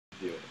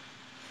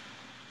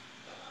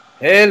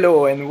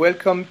Hello and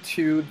welcome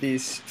to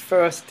this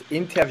first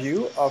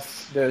interview of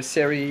the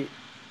series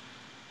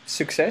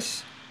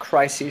Success,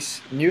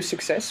 Crisis, New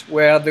Success,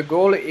 where the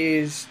goal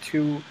is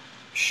to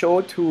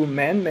show to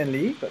men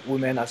mainly, but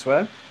women as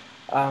well,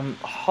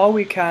 how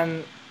we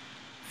can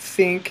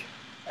think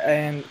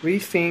and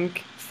rethink,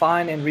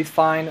 find and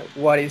refine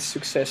what is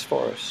success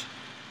for us.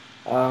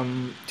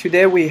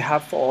 Today we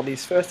have for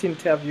this first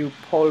interview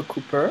Paul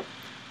Cooper,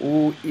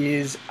 who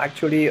is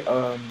actually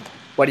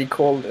what he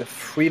called a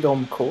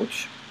freedom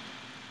coach.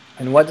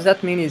 And what does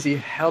that mean is he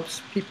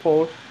helps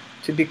people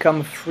to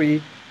become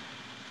free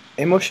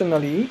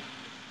emotionally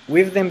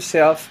with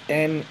themselves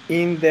and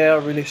in their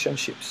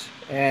relationships.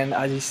 And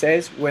as he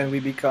says, when we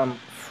become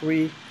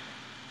free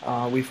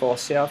with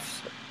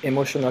ourselves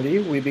emotionally,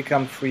 we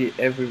become free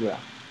everywhere.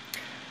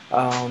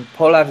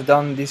 Paul has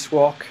done this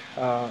work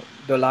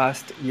the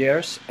last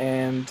years,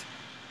 and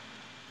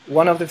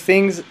one of the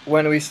things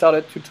when we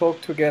started to talk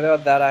together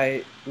that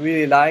I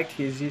really liked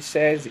is he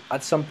says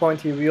at some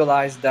point he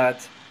realized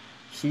that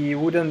he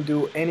wouldn't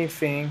do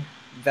anything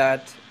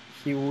that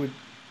he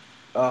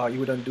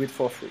wouldn't do it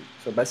for free.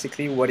 So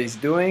basically, what he's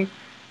doing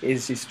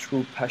is his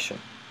true passion.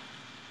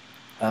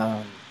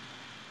 Um,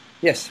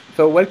 yes.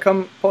 So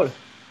welcome, Paul.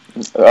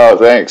 Oh,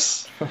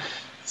 thanks.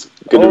 It's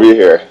good to Oh, be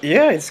here.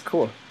 yeah, it's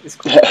cool. It's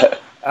cool.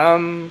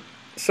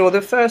 So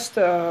the first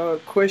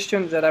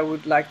question that I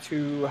would like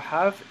to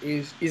have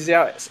is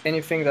there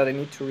anything that I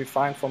need to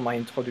refine for my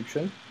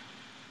introduction?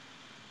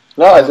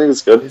 No, I think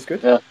it's good. It's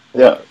good? Yeah,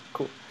 yeah. Okay,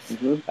 cool.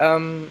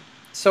 hmm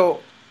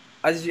So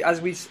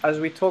as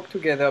we talked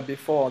together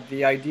before,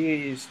 the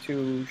idea is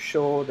to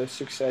show the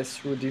success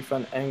through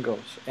different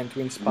angles and to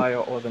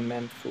inspire other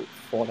men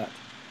for that.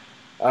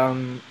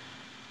 Um,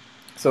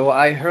 so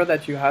I heard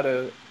that you had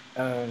a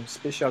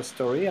special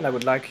story, and I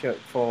would like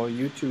for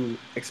you to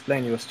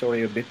explain your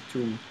story a bit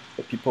to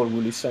the people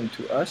who listen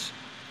to us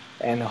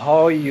and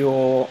how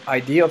your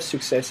idea of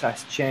success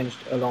has changed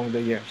along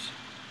the years.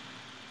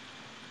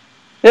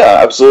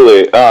 Yeah,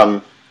 absolutely.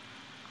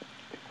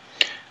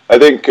 I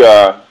think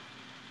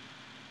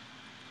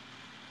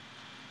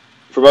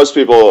for most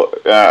people,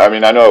 I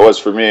mean, I know it was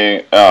for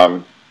me.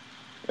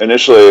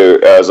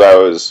 Initially, as I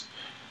was,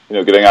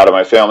 getting out of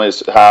my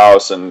family's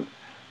house and,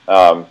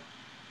 um,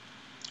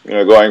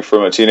 going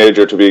from a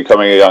teenager to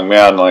becoming a young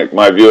man, like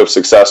my view of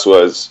success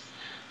was,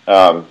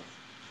 um,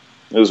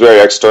 it was very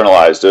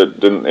externalized. It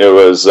didn't. It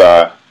was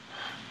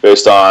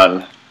based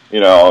on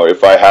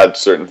if I had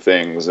certain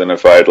things and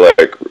if I'd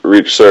like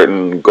reached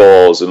certain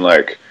goals, and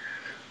like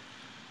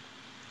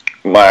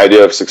my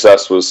idea of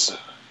success was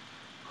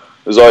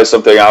always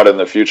something out in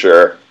the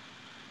future,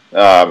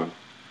 um,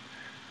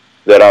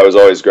 that I was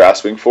always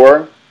grasping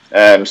for.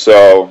 And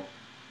so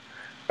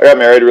I got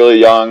married really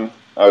young.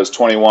 I was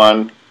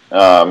 21.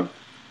 I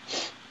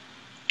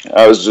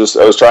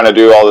was trying to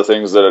do all the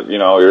things that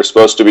you're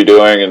supposed to be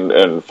doing,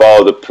 and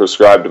follow the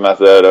prescribed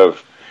method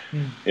of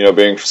Mm,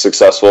 being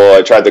successful.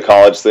 I tried the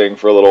college thing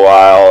for a little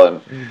while,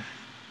 and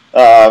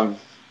mm, um,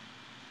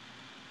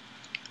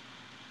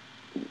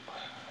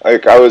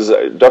 I was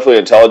definitely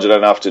intelligent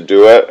enough to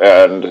do it,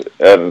 and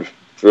in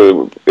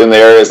the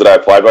areas that I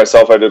applied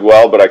myself, I did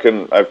well. But I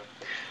couldn't. I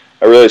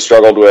really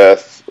struggled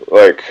with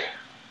like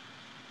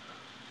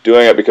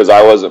doing it because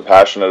I wasn't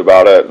passionate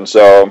about it, and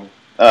so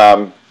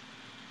I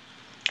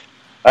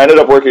ended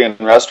up working in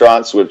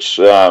restaurants, which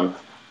well,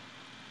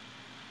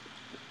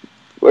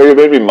 it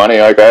made me money.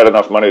 Like I had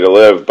enough money to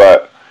live,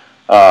 but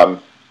um,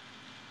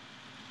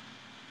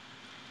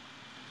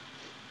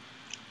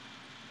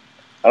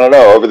 I don't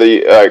know. Over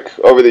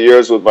the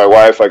years with my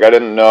wife, like I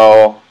didn't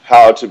know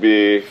how to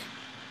be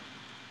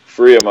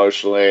free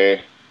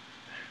emotionally,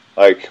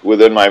 like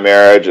within my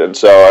marriage, and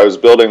so I was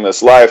building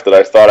this life that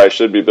I thought I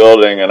should be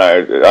building,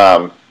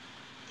 and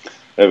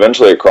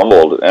eventually it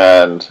crumbled,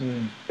 and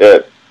mm,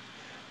 it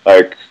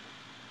like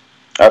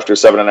after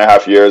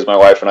 7.5 years, my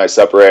wife and I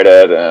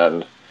separated,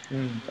 and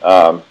mm.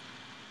 um,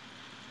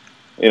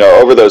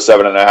 over those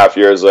 7.5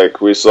 years, like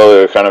we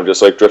slowly kind of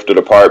just like drifted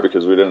apart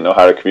because we didn't know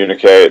how to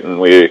communicate, and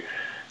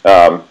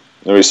um,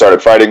 we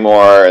started fighting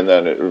more, and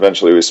then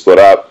eventually we split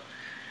up,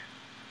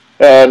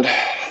 and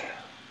I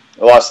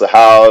lost the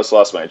house,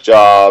 lost my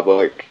job,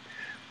 like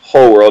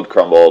whole world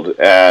crumbled,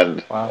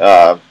 and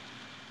Wow.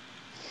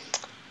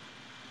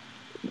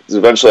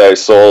 eventually I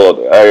sold.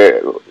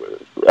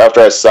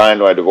 After I signed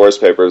my divorce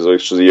papers,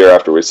 which was a year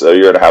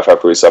and a half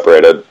after we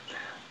separated,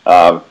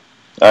 um,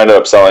 I ended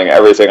up selling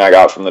everything I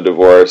got from the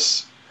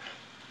divorce,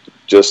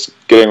 just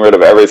getting rid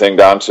of everything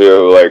down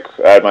to like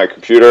I had my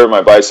computer,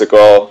 my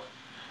bicycle,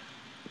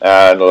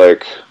 and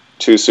like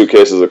 2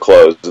 suitcases of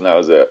clothes, and that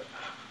was it.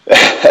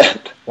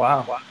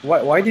 Wow.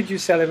 Why did you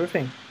sell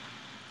everything?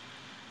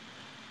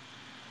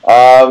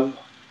 um,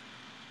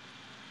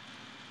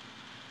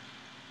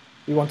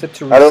 You wanted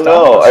to I don't restart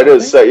know. or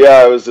something?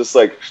 I was just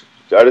like,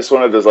 I just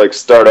wanted to like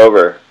start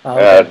over Ah,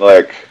 and okay.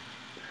 like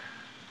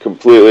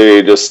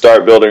completely just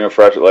start building a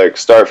fresh, like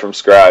start from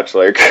scratch,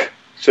 like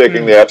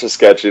shaking Hmm. the etch a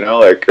sketch,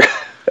 like.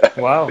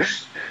 Wow.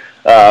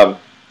 um,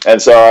 And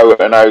so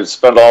I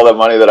spent all the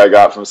money that I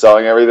got from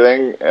selling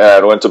everything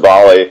and went to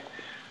Bali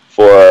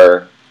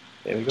for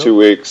 2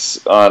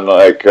 weeks on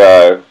like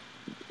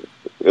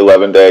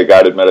 11-day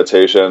guided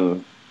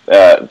meditation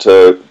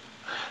to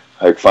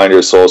like find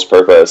your soul's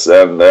purpose.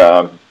 And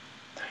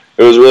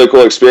it was a really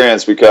cool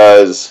experience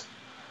because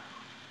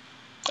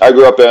I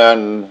grew up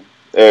in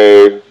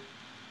a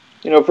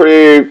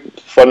pretty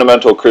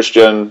fundamental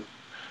Christian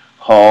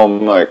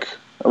home. Like,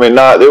 I mean,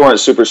 they weren't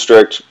super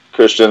strict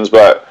Christians,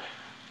 but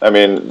I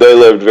mean, they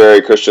lived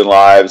very Christian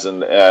lives,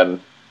 and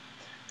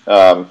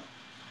I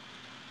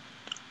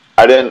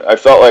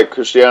felt like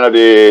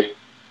Christianity,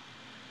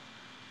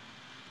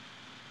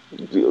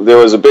 there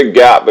was a big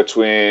gap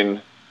between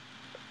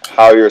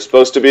how you're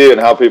supposed to be and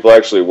how people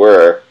actually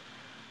were,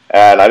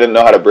 and I didn't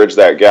know how to bridge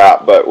that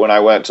gap. But when I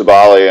went to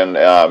Bali and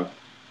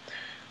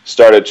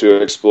started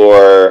to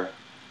explore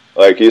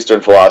like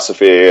Eastern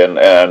philosophy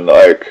and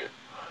like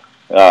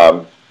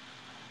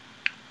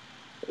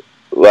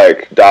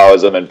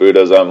Taoism and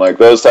Buddhism, like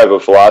those type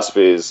of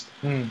philosophies,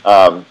 it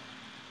kind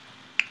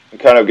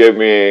of gave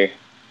me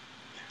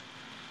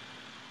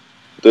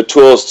the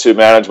tools to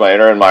manage my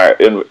inner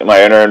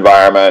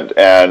environment,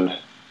 and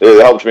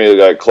it helped me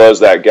like close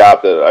that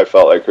gap that I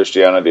felt like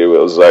Christianity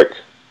was like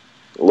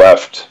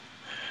left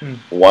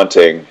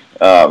wanting.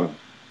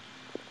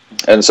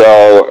 And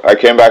so I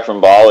came back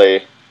from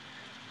Bali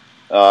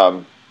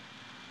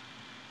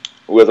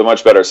with a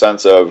much better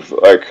sense of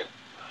like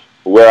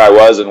where I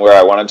was and where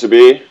I wanted to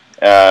be,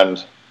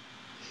 and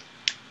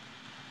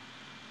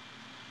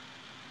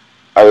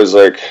I was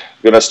like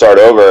gonna start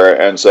over.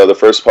 And so the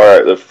first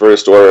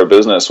order of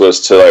business was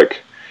to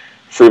like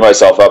free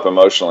myself up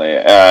emotionally.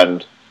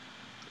 And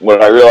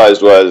what I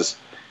realized was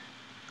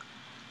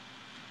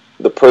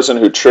the person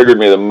who triggered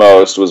me the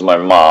most was my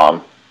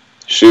mom.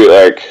 She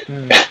like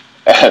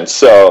and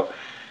so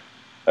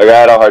like I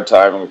had a hard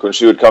time when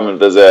she would come and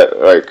visit.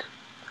 Like,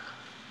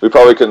 we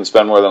probably couldn't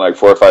spend more than like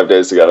 4 or 5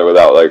 days together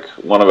without like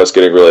one of us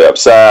getting really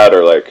upset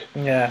or like,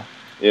 yeah,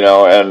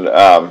 and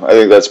I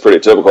think that's pretty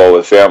typical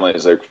with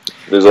families. Like,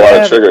 there's a lot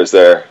of triggers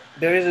there.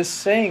 There is a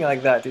saying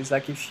like that. It's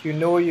like, if you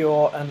know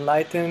you're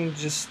enlightened,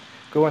 just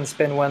go and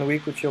spend 1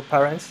 week with your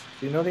parents.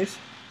 Do you know this?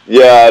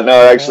 Yeah,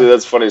 no, actually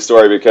that's a funny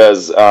story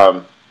because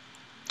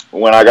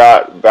when I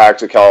got back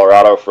to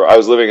Colorado, I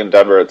was living in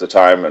Denver at the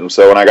time, and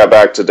so when I got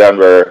back to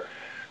Denver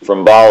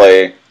from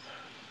Bali,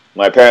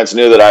 my parents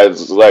knew that I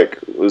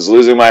was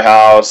losing my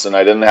house, and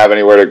I didn't have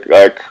anywhere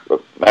to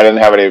I didn't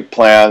have any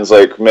plans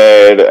like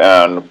made,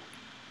 and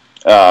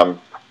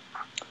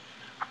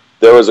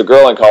there was a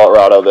girl in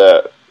Colorado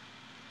that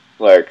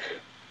like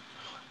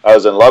I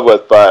was in love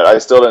with, but I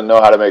still didn't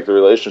know how to make the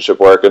relationship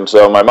work. And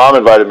so my mom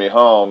invited me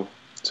home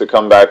to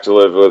come back to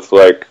live with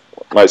like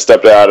my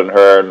stepdad and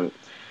her, and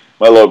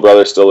my little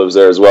brother still lives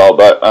there as well.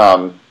 But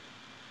I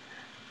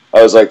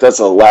was like, that's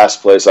the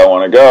last place I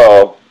want to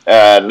go.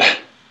 And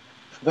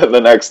then the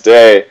next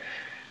day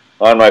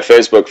on my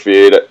Facebook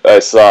feed, I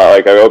saw,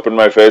 like, I opened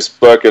my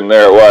Facebook and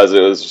there it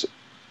was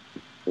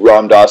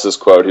Ram Dass's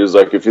quote. He was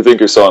like, if you think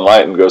you're so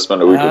enlightened, go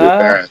spend a week with your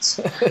parents.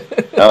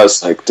 And I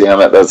was like, damn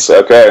it, that's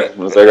okay. I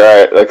was like,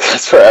 all right, like,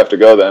 that's where I have to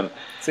go then.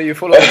 So you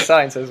follow the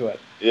signs as well.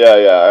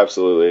 Yeah,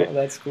 absolutely. Oh,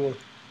 that's cool.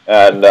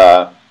 And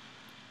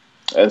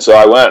so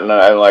I went,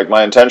 and like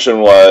my intention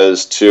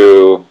was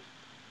to,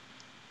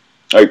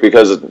 like,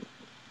 because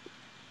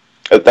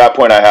at that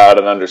point I had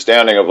an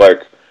understanding of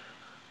like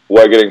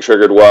what getting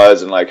triggered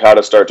was and like how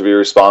to start to be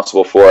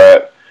responsible for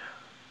it.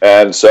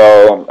 And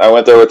so I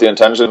went there with the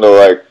intention to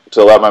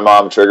let my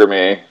mom trigger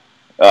me,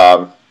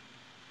 as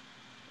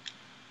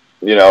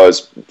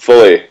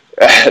fully,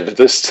 and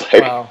just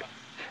like,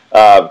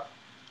 wow.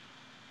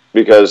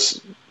 Because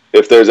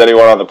if there's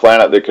anyone on the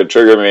planet that could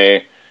trigger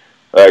me,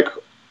 like,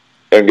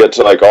 and get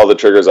to like all the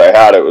triggers I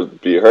had, it would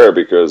be her,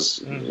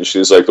 because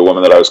she's like the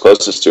woman that I was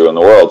closest to in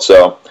the world.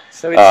 So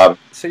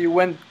so you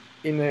went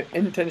in an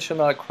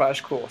intentional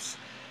crash course.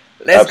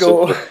 Let's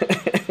go.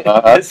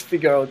 Let's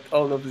figure out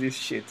all of this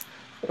shit.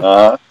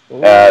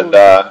 And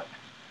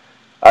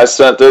I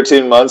spent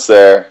 13 months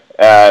there,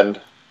 and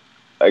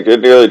like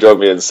it nearly drove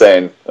me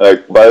insane.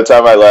 Like, by the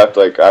time I left,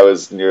 like, I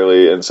was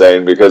nearly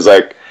insane, because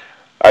like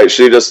we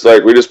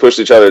just pushed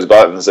each other's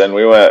buttons, and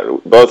we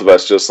went, both of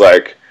us, just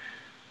like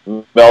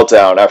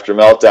meltdown after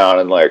meltdown,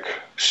 and like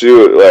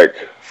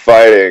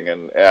fighting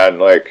and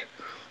like,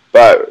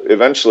 but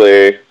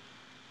eventually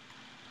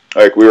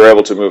like we were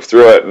able to move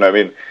through it. And I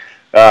mean,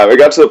 it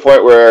got to the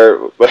point where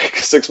like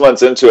 6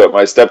 months into it,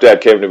 my stepdad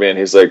came to me and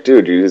he's like,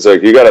 dude, he's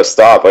like, you gotta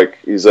stop. Like,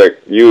 he's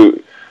like,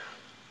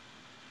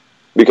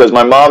 because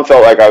my mom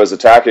felt like I was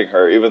attacking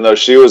her, even though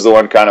she was the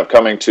one kind of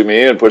coming to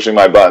me and pushing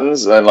my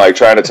buttons and like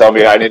trying to tell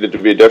me I needed to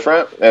be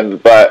different.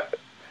 But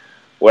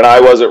when I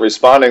wasn't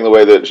responding the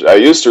way that I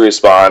used to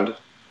respond,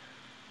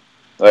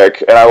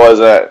 like, and I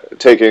wasn't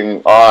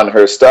taking on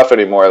her stuff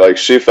anymore, like,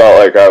 she felt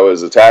like I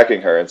was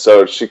attacking her. And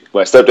so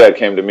my stepdad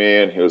came to me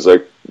and he was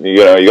like, you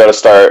got to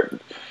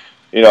start,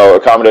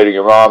 accommodating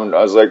your mom. And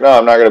I was like, no,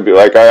 I'm not going to be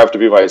like, I have to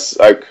be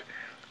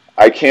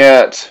I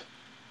can't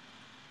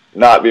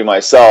not be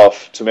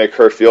myself to make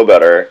her feel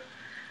better.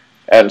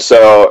 And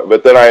so,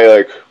 but then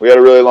we had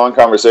a really long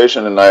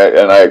conversation, and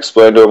I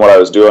explained to him what I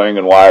was doing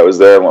and why I was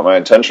there and what my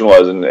intention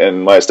was,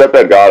 and my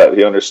stepdad got it.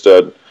 He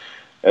understood.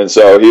 And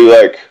so he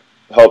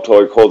helped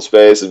hold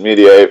space and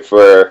mediate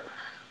for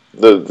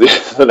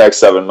the next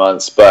 7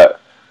 months. But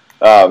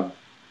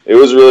it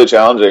was really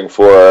challenging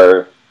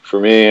for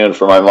me and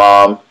for my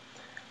mom.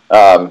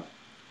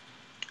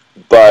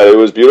 But it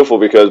was beautiful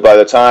because by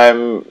the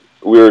time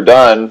we were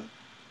done,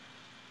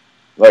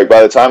 by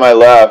the time I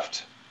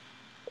left,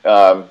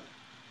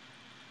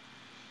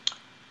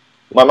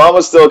 my mom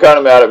was still kind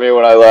of mad at me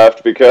when I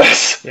left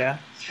because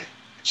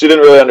she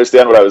didn't really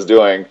understand what I was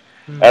doing.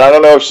 And I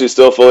don't know if she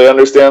still fully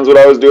understands what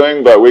I was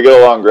doing, but we get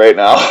along great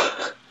now.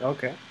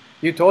 Okay.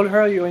 You told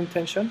her your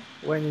intention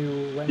when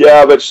you went?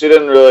 Yeah, but she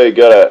didn't really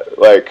get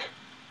it.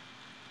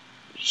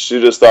 She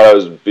just thought I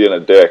was being a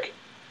dick.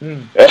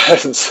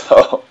 And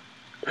so,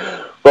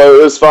 but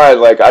it was fine.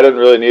 I didn't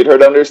really need her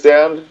to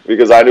understand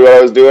because I knew what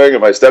I was doing,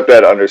 and my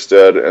stepdad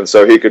understood, and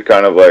so he could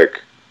kind of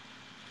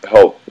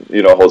help,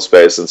 hold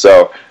space. And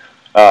so,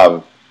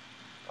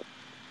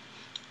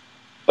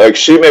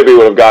 she maybe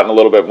would have gotten a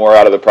little bit more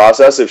out of the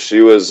process if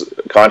she was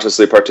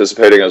consciously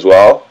participating as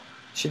well.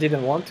 She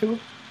didn't want to?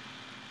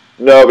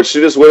 No, but she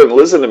just wouldn't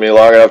listen to me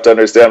long enough to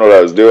understand what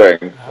I was doing.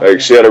 Okay.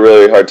 She had a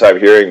really hard time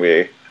hearing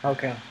me.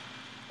 Okay.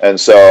 And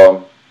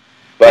so,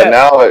 but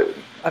now...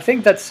 I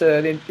think that's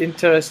an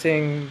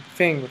interesting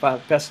thing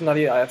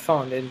personally I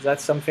found, and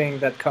that's something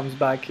that comes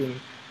back in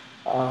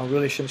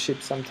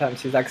relationships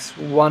sometimes. Is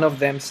one of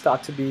them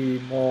start to be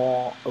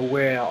more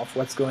aware of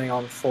what's going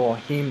on for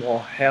him or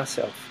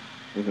herself,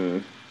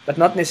 but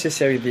not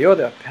necessarily the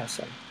other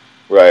person.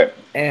 Right.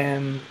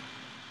 And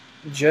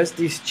just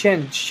this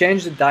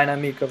change the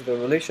dynamic of the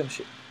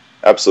relationship.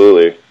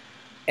 Absolutely.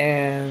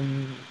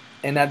 And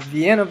at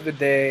the end of the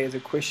day,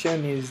 the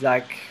question is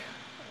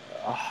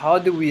how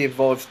do we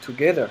evolve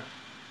together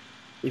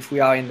if we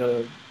are in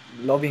a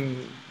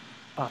loving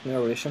partner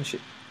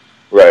relationship?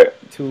 Right.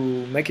 To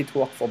make it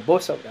work for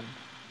both of them.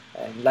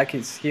 And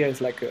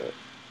it's like a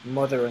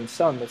mother and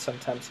son, but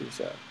sometimes it's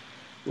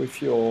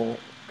with your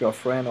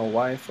girlfriend or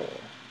wife or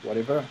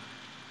whatever.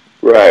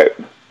 Right.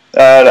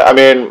 And I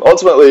mean,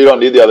 ultimately, you don't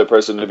need the other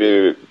person to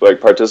be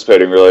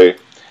participating really,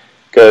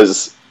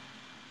 because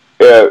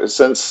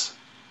since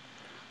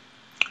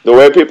the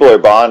way people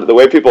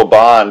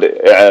bond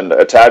and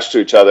attach to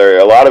each other,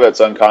 a lot of it's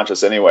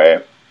unconscious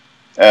anyway.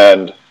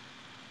 And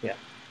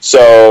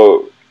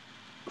so,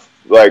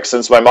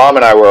 since my mom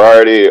and I were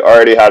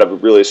already had a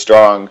really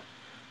strong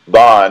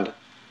bond,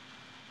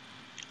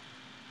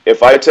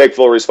 if I take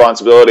full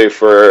responsibility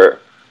for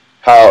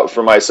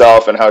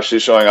myself and how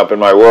she's showing up in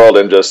my world,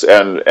 and just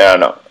and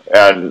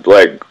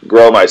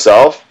grow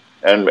myself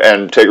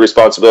and take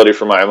responsibility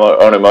for my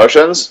own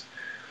emotions,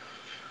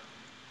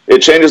 it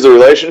changes the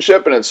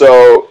relationship, and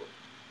so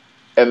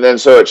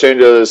it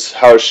changes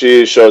how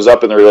she shows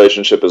up in the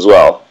relationship as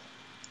well.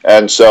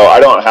 And so I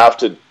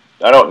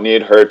didn't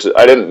need her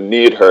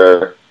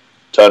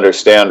to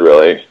understand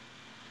really,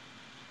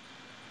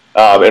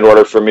 in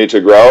order for me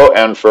to grow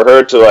and for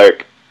her to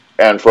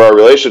and for our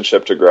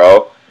relationship to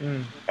grow.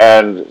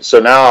 And so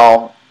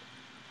now,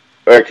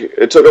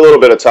 it took a little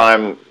bit of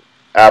time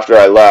after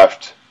I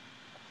left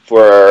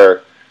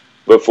before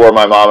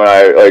my mom and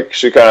I,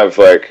 she kind of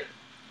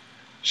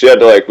she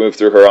had to move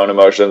through her own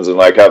emotions and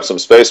have some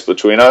space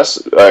between us,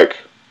 by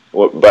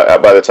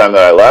the time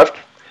that I left.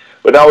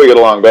 But now we get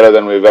along better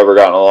than we've ever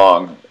gotten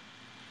along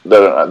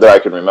that I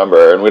can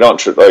remember. And we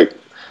don't I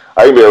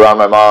can be around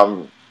my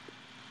mom,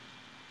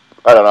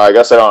 I don't know, I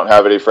guess I don't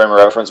have any frame of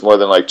reference more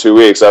than 2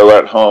 weeks. I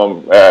went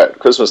home at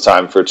Christmas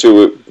time for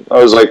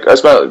I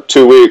spent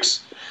 2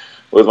 weeks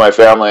with my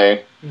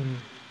family,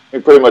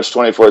 pretty much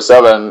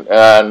 24/7,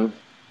 and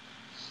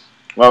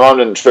my mom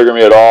didn't trigger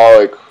me at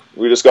all.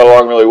 We just got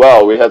along really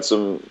well. We had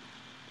some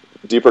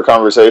deeper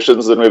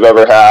conversations than we've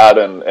ever had,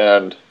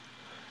 and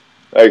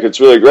it's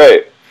really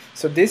great.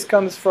 So this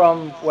comes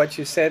from what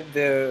you said,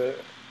 the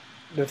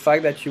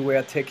fact that you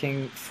were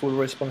taking full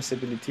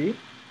responsibility.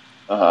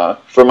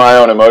 For my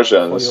own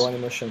emotions. For your own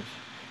emotions.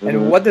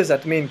 And what does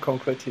that mean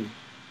concretely?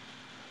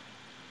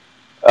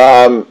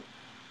 Do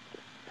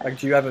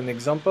you have an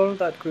example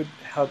that could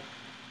help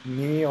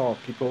me or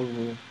people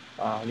who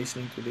are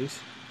listening to this?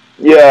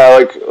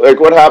 Yeah,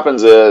 what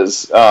happens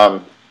is,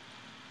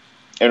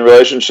 in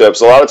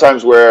relationships, a lot of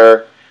times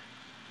where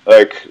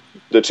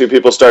the two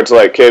people start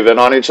to cave in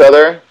on each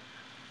other,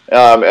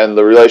 and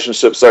the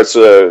relationship starts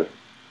to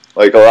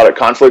a lot of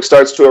conflict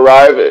starts to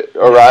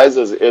arise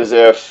is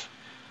if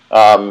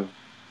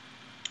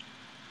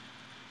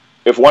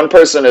one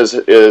person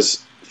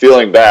is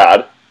feeling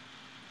bad,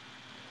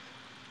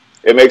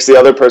 it makes the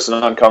other person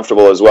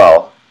uncomfortable as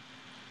well.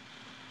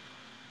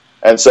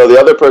 And so the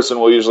other person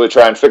will usually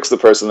try and fix the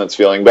person that's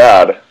feeling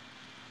bad.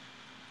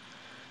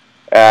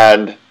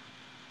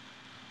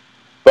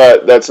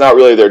 But that's not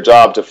really their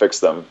job to fix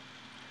them.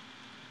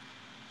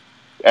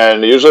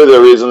 And usually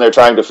the reason they're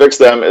trying to fix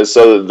them is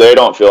so that they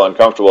don't feel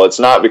uncomfortable. It's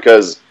not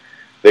because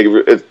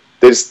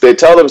they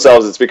tell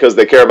themselves it's because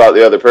they care about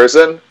the other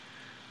person,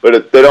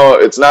 but they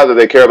don't. It's not that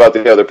they care about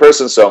the other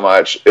person so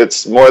much.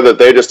 It's more that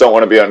they just don't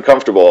want to be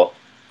uncomfortable,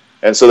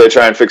 and so they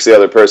try and fix the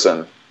other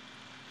person.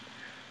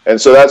 And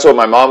so that's what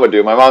my mom would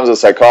do. My mom's a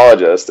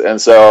psychologist,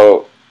 and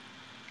so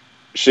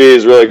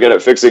she's really good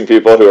at fixing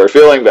people who are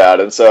feeling bad.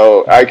 And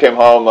so I came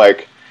home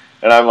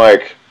and I'm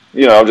like,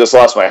 I've just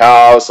lost my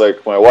house,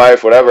 like my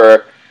wife,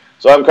 whatever.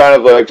 So I'm kind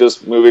of like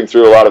just moving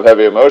through a lot of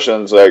heavy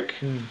emotions,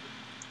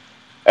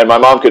 and my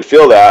mom could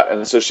feel that.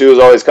 And so she was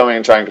always coming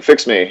and trying to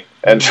fix me.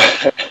 And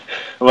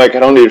I'm like, I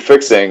don't need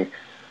fixing.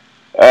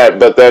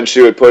 But then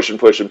she would push and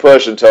push and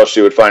push until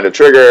she would find a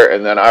trigger.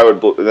 And then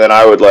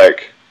I would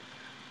like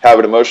have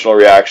an emotional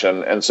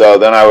reaction. And so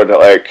then I would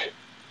like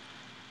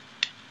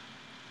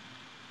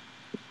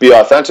be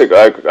authentic.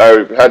 I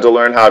had to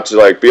learn how to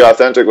like be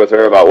authentic with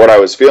her about what I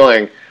was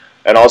feeling,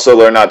 and also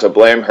learn not to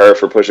blame her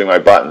for pushing my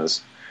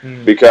buttons.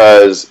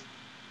 Because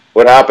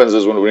what happens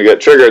is when we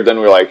get triggered, then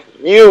we're like,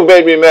 you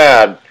made me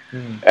mad.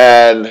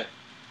 And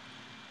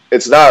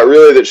it's not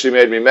really that she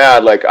made me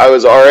mad. Like, I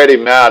was already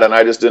mad, and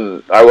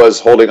I was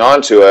holding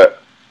on to it.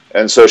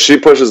 And so she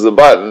pushes the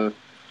button,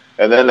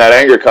 and then that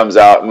anger comes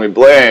out, and we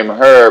blame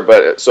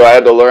her. So I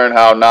had to learn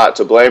how not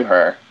to blame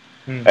her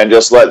and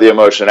just let the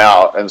emotion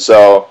out. And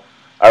so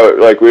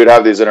we'd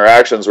have these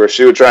interactions where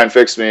she would try and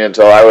fix me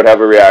until I would have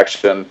a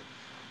reaction.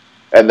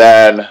 And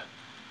then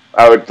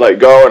I would like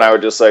go and I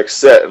would just like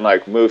sit and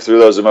like move through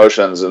those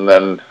emotions, and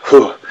then,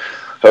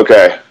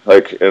 okay,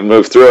 like, and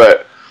move through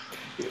it.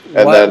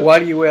 And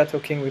while you were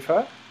talking with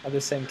her at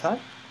the same time?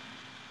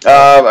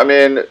 I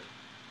mean,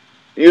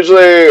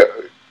 usually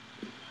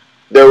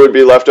there would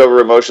be leftover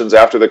emotions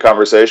after the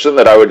conversation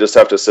that I would just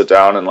have to sit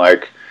down and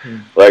like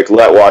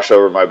let wash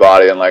over my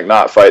body and like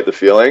not fight the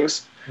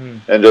feelings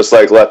and just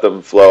like let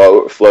them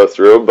flow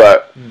through.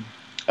 But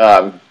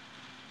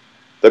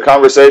the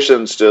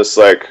conversations just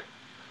like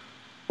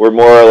were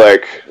more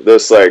like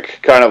this, like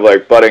kind of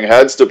like butting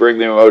heads to bring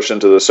the emotion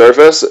to the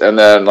surface, and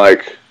then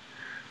like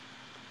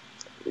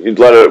we'd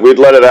let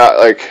it out.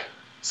 Like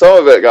some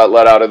of it got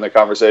let out in the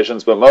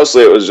conversations, but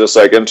mostly it was just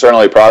like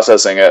internally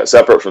processing it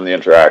separate from the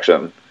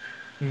interaction,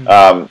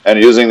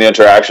 and using the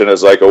interaction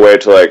as like a way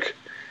to like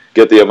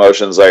get the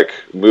emotions like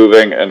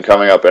moving and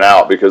coming up and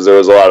out, because there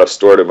was a lot of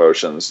stored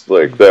emotions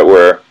like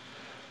that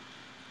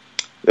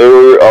they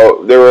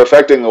were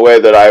affecting the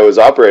way that I was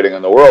operating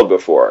in the world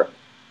before.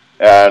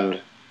 And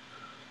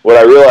what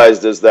I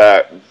realized is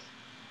that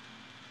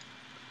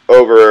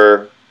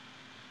over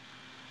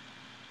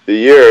the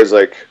years,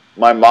 like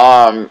my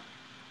mom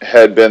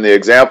had been the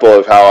example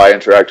of how I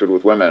interacted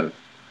with women.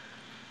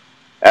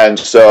 And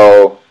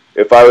so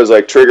if I was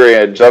like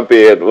triggering and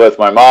jumpy with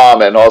my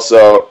mom, and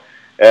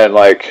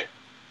like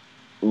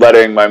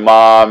letting my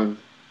mom's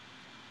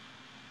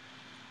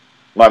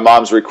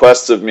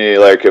requests of me,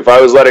 like if I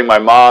was letting my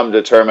mom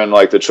determine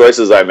like the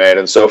choices I made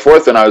and so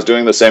forth, and I was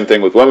doing the same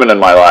thing with women in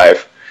my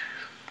life,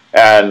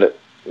 and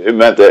it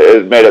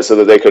made it so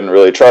that they couldn't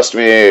really trust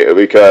me and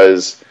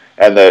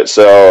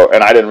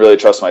I didn't really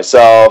trust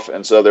myself,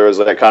 and so there was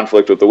like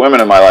conflict with the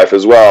women in my life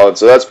as well. And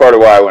so that's part of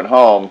why I went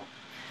home,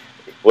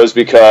 was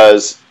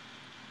because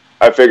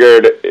I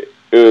figured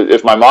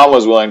if my mom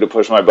was willing to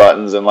push my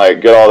buttons and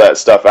like get all that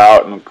stuff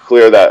out and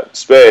clear that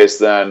space,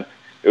 then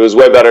it was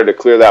way better to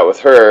clear that with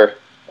her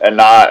and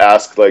not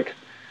ask like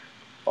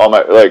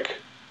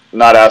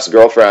not ask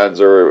girlfriends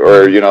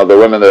or the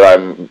women that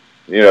I'm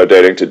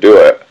dating to do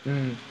it.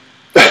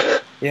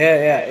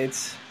 Yeah,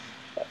 it's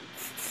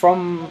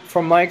from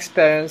my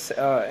experience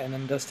and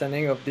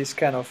understanding of this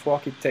kind of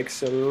work, it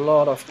takes a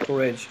lot of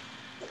courage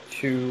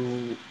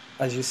to,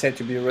 as you said,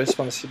 to be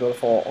responsible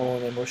for our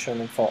own emotion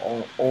and for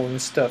our own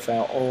stuff and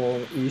our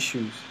own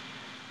issues.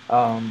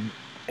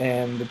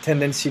 And the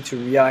tendency to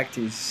react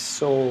is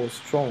so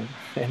strong.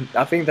 And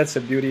I think that's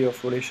the beauty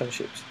of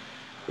relationships,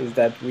 is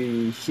that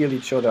we heal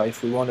each other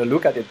if we want to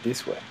look at it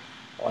this way.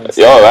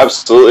 Yeah,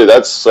 absolutely.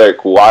 That's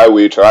like why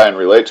we try and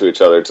relate to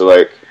each other, to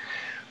like,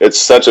 it's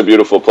such a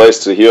beautiful place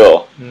to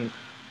heal.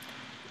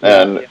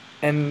 And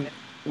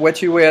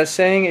what you were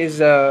saying is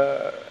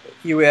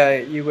you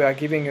were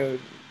giving a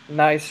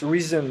nice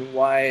reason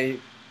why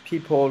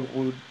people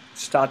would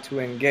start to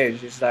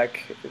engage. It's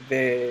like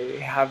they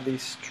have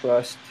this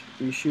trust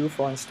issue,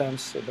 for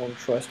instance. They don't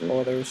trust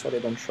others, or they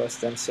don't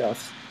trust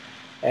themselves,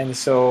 and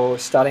so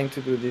starting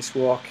to do this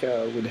work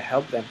would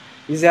help them.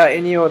 Is there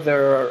any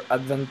other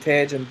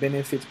advantage and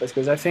benefits?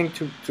 Because I think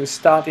to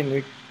start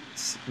in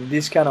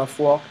this kind of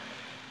work,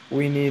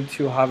 we need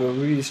to have a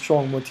really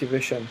strong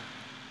motivation.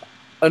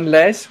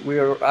 Unless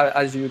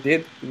as you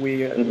did,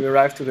 we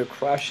arrive to the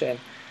crash and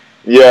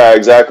yeah,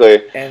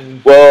 exactly.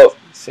 And well,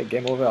 say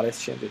game over.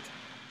 Let's change it.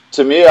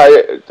 To me,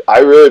 I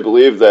really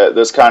believe that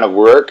this kind of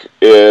work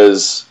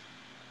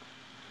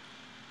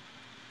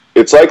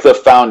it's like the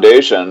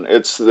foundation.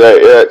 It's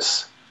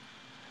the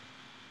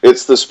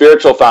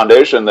spiritual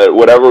foundation that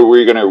whatever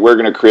we're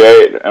gonna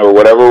create or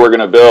whatever we're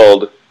gonna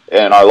build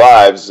in our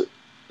lives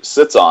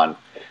sits on.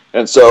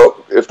 And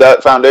so if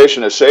that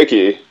foundation is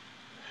shaky,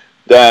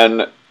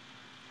 then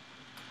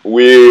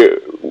we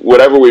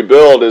whatever we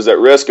build is at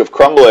risk of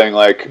crumbling.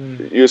 Like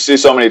you see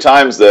so many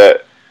times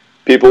that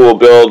people will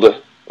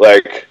build,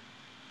 like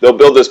they'll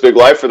build this big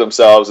life for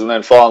themselves and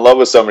then fall in love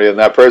with somebody, and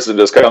that person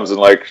just comes and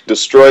like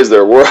destroys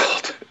their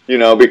world, you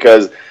know,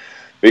 because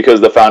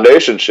the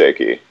foundation's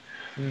shaky.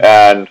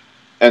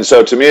 And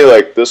so to me,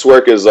 like, this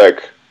work is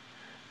like,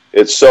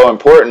 it's so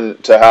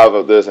important to have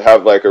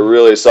like a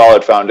really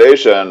solid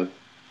foundation,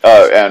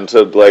 and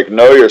to like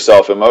know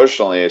yourself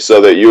emotionally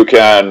so that you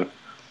can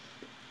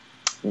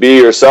be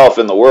yourself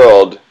in the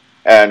world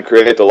and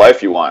create the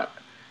life you want.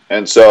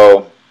 And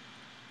so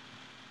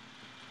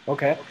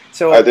okay,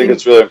 so I think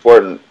it's really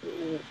important.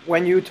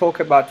 When you talk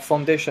about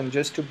foundation,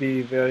 just to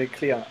be very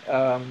clear,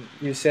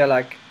 you say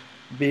like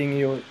be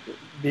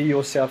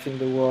yourself in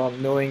the world,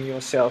 knowing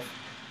yourself.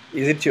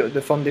 Is it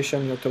the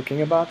foundation you're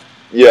talking about?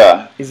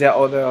 Yeah. Is there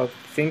other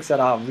things that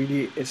are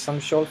really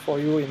essential for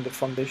you in the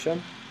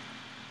foundation?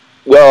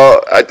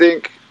 Well, I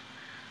think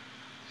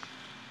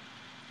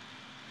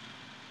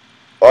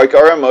like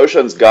our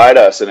emotions guide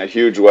us in a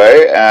huge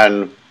way,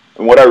 and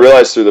what I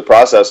realized through the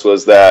process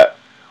was that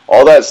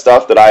all that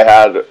stuff that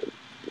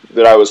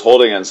I was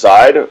holding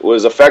inside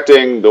was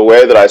affecting the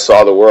way that I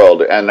saw the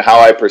world and how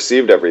I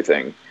perceived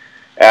everything.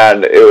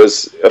 And it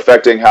was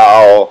affecting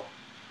how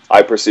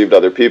I perceived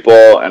other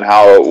people and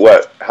how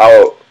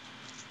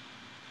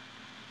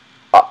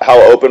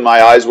open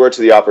my eyes were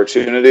to the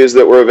opportunities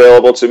that were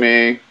available to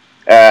me.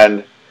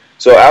 And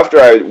so after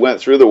I went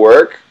through the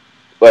work,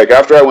 like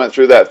after I went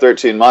through that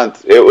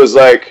 13-month, it was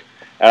like,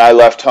 and I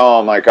left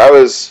home, like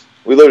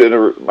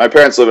my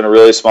parents live in a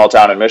really small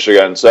town in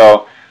Michigan,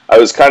 so I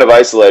was kind of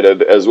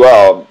isolated as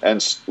well,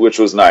 and which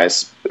was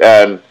nice.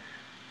 And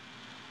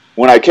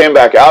when I came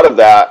back out of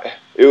that,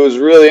 it was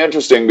really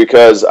interesting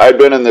because I'd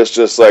been in this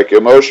just like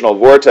emotional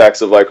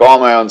vortex of like all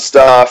my own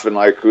stuff, and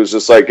like it was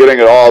just like getting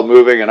it all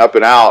moving and up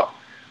and out.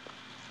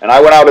 And I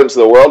went out into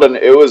the world, and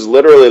it was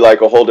literally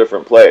like a whole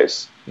different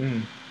place.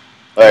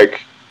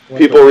 Like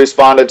people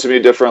responded to me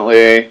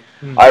differently.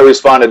 I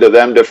responded to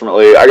them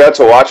differently. I got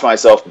to watch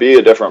myself be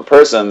a different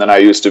person than I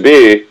used to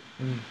be.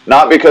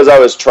 Not because I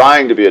was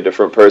trying to be a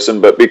different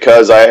person, but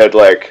because I had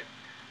like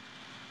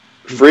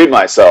freed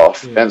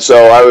myself. And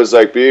so I was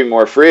like being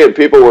more free, and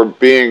people were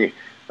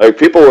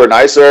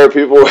nicer,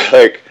 people were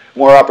like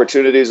more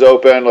opportunities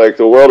open, like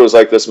the world was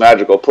like this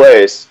magical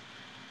place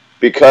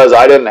because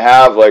I didn't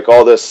have like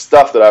all this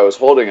stuff that I was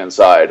holding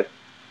inside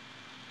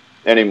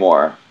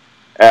anymore.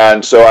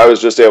 And so I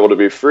was just able to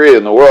be free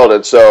in the world.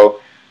 And so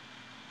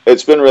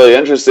it's been really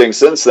interesting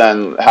since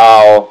then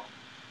how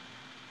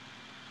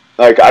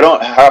like I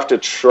don't have to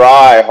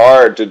try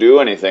hard to do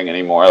anything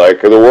anymore. Like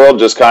the world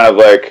just kind of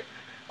like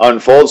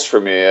unfolds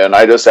for me, and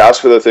I just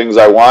ask for the things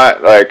I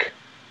want, like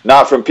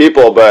not from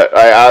people, but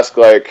I ask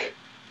like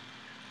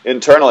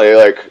internally.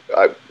 Like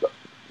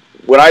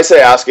when I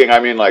say asking, I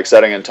mean like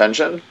setting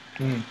intention.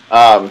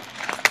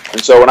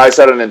 And so when I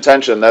set an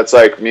intention, that's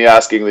like me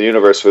asking the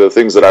universe for the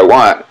things that I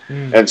want.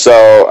 And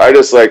so I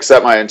just like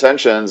set my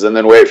intentions and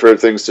then wait for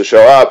things to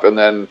show up, and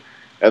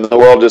the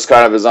world just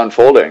kind of is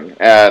unfolding.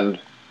 And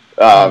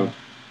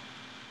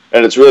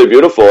it's really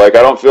beautiful. Like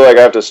I don't feel like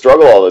I have to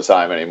struggle all the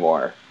time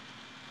anymore.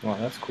 Wow,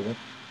 that's cool.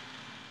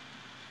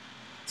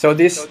 So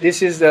this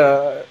is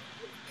the.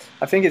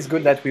 I think it's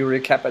good that we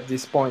recap at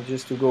this point,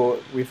 just to go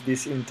with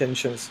this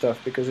intention stuff,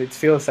 because it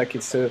feels like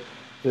it's the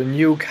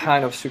new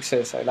kind of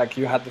success. Like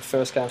you had the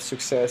first kind of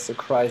success, the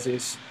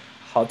crisis,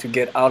 how to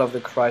get out of the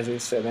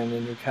crisis, and then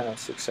the new kind of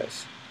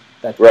success.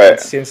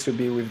 That seems to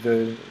be with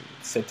the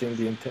setting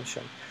the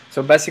intention.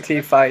 So basically,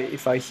 if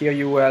I hear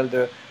you well,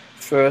 the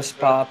first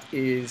part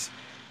is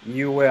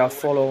you were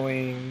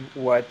following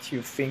what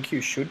you think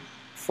you should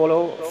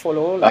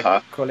follow, like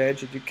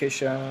college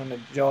education, a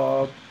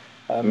job,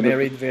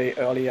 married very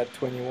early at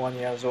 21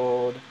 years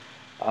old,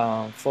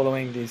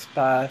 following this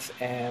path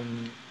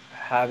and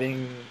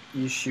having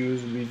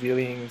issues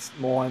revealing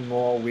more and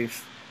more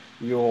with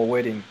your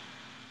wedding.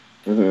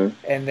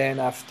 And then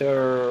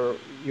after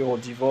your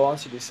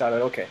divorce, you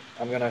decided, okay,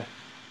 I'm gonna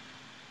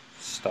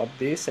stop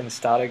this and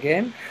start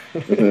again.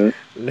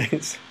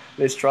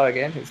 Let's try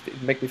again.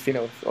 It makes me think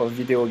of a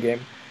video game.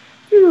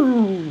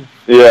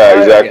 Yeah,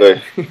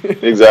 exactly.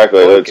 Exactly.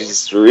 Okay. Let's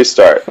just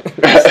restart.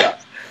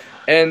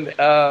 And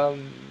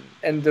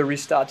the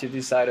restart, you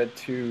decided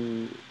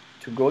to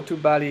go to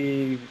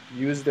Bali,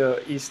 use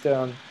the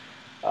Eastern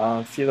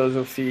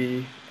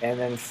philosophy, and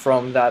then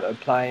from that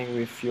applying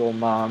with your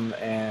mom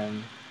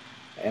and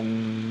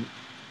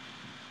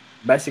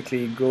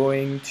basically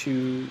going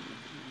to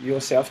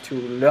yourself to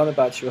learn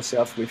about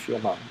yourself with your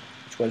mom,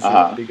 which was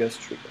your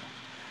biggest trigger.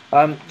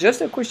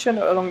 Just a question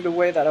along the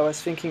way that I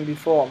was thinking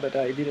before, but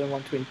I didn't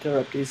want to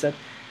interrupt, is that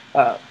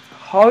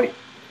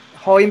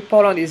how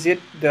important is it,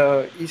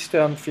 the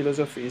Eastern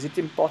philosophy? Is it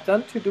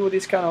important to do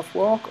this kind of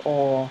work,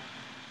 or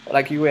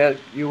like you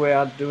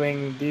were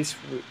doing this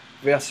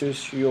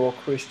versus your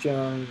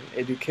Christian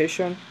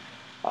education?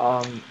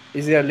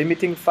 Is there a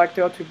limiting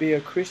factor to be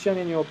a Christian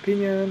in your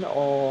opinion,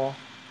 or?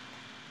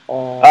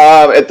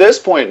 At this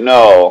point,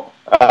 no.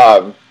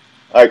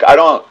 Like I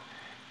don't.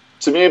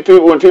 to me,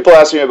 when people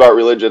ask me about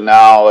religion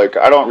now, like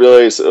I don't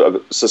really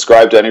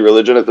subscribe to any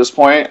religion at this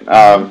point.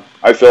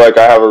 I feel like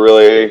I have a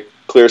really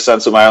clear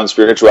sense of my own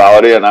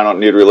spirituality, and I don't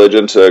need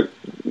religion to,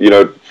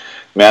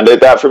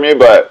 mandate that for me.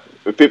 But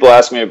if people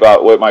ask me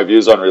about what my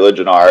views on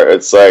religion are,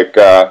 it's like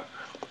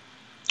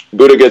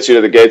Buddha gets you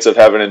to the gates of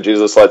heaven, and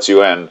Jesus lets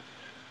you in.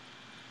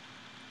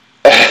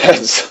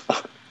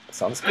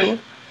 Sounds cool.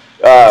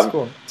 That's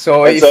cool.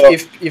 So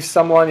if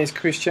someone is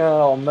Christian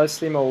or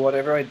Muslim or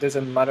whatever, it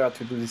doesn't matter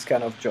to do this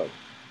kind of job.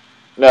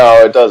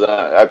 No, it doesn't.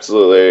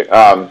 Absolutely.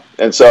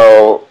 And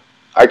so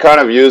I kind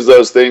of use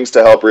those things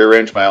to help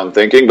rearrange my own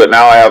thinking, but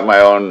now I have my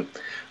own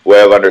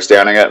way of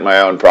understanding it, my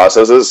own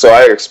processes. So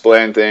I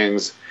explain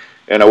things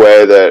in a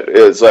way that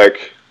is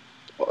like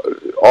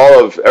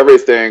all of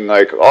everything,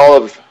 I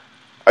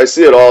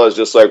see it all as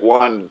just like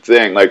one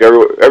thing. Like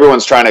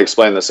everyone's trying to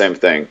explain the same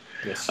thing.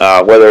 Yes.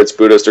 Whether it's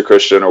Buddhist or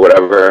Christian or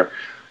whatever.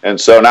 And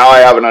so now I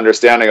have an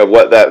understanding of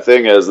what that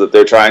thing is that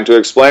they're trying to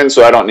explain,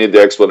 so I don't need the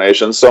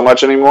explanation so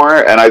much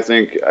anymore. And I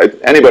think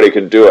anybody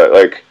can do it.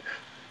 Like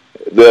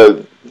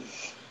the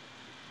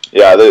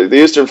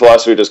Eastern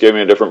philosophy just gave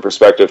me a different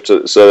perspective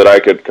so that I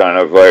could kind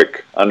of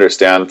like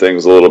understand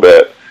things a little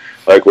bit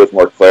like with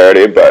more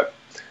clarity. But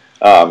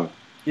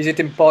is it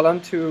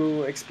important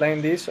to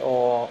explain this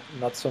or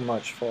not so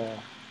much for?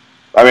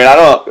 I mean, I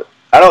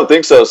don't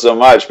think so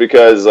much,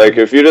 because like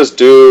if you just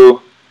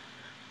do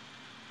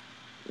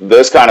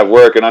this kind of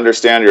work and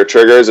understand your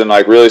triggers and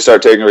like really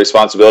start taking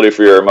responsibility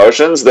for your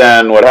emotions,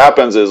 then what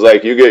happens is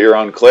like you get your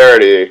own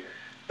clarity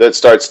that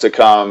starts to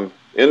come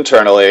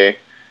internally,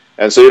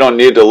 and so you don't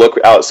need to look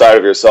outside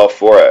of yourself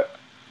for it.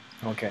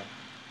 Okay,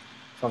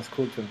 sounds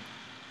cool to me.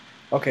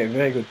 Okay,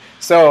 very good.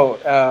 So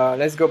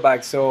let's go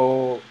back.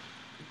 So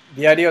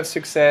the idea of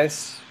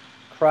success,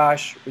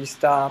 crash,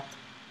 restart,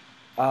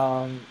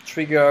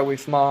 trigger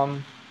with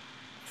mom,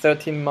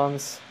 13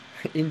 months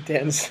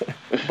intense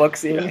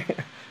boxing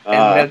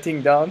and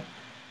melting down,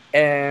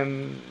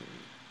 and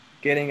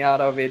getting out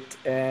of it,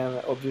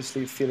 and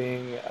obviously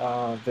feeling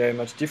very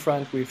much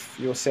different with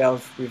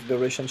yourself, with the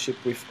relationship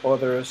with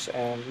others,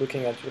 and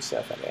looking at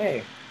yourself and,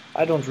 hey,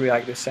 I don't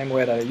react the same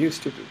way that I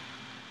used to do.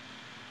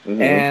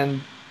 Mm-hmm.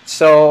 And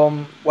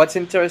so what's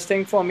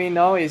interesting for me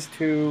now is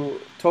to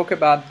talk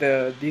about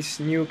this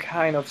new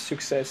kind of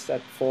success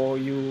that for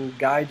you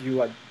guide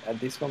you at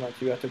this moment.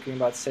 You are talking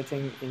about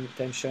setting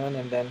intention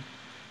and then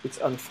it's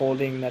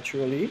unfolding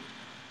naturally.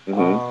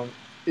 Mm-hmm.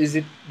 Is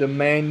it the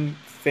main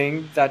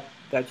thing that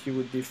you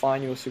would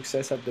define your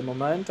success at the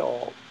moment,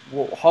 or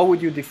how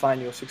would you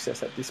define your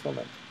success at this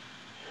moment?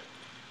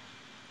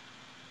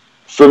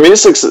 For me,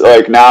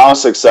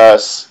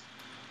 success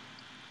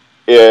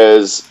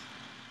is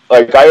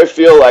like I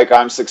feel like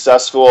I'm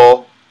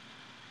successful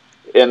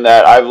in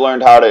that I've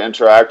learned how to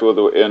interact with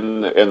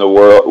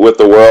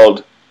the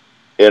world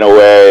in a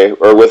way,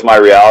 or with my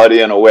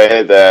reality in a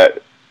way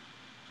that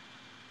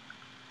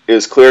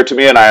is clear to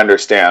me and I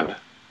understand.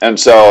 And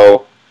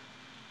so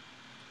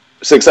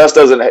success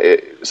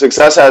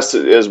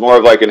is more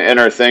of like an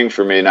inner thing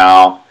for me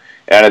now,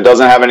 and it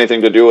doesn't have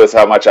anything to do with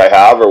how much I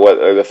have or what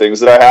are the things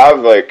that I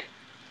have. Like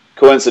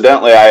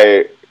coincidentally,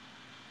 I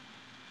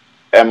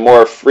am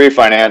more free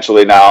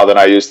financially now than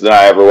I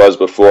ever was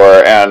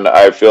before, and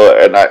I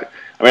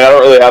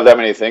don't really have that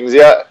many things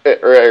yet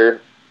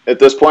or at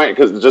this point,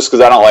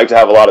 because I don't like to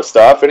have a lot of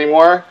stuff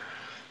anymore,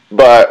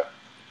 but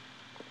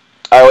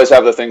I always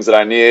have the things that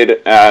I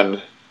need,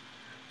 and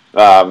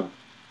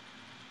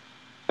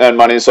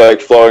money's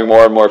like flowing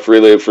more and more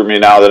freely for me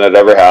now than it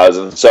ever has.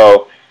 And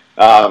so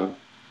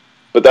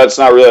but that's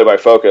not really my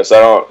focus. I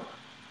don't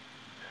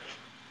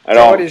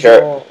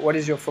care. What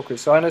is your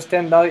focus? So I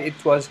understand now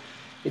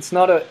it's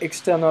not an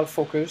external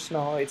focus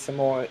now, it's a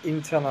more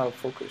internal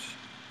focus.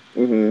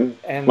 Mm-hmm.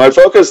 And my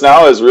focus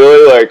now is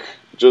really like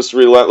just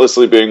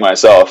relentlessly being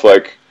myself.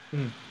 Like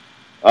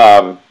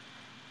I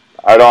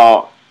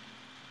don't,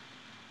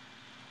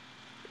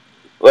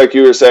 like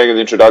you were saying in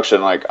the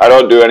introduction, like I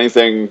don't do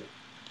anything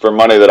for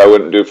money that I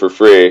wouldn't do for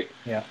free.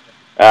 Yeah.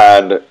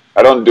 And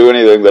I don't do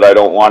anything that I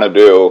don't want to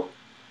do.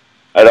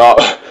 I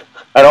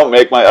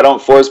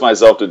don't force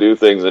myself to do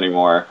things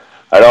anymore.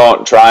 I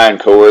don't try and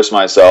coerce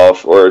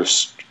myself or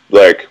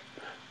like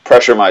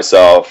pressure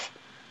myself.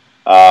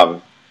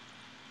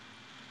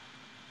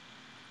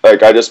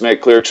 Like I just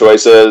make clear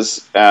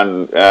choices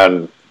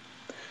and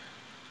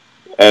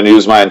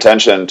use my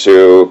intention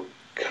to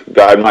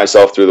guide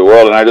myself through the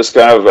world. And I just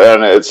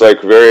and it's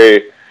like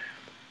very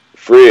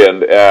free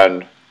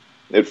and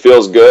it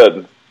feels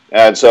good.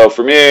 And so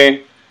for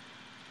me,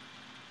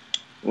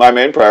 my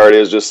main priority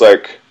is just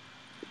like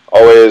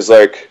always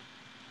like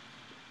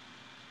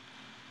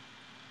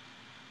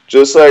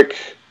just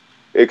like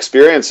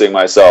experiencing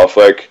myself,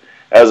 like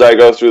as I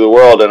go through the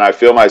world and I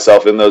feel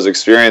myself in those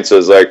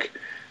experiences. Like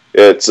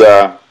it's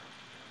that's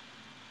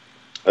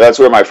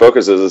where my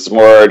focus is. It's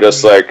more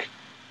just like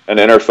an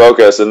inner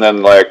focus, and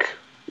then like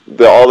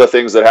all the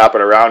things that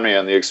happen around me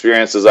and the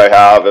experiences I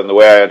have and the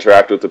way I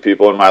interact with the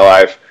people in my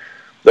life,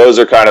 those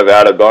are kind of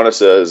added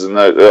bonuses, and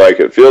they're like,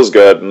 it feels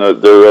good and they're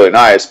really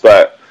nice,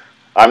 but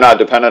I'm not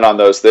dependent on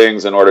those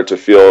things in order to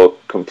feel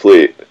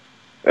complete.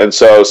 And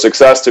so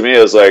success to me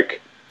is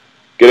like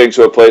getting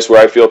to a place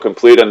where I feel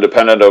complete and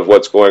independent of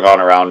what's going on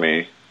around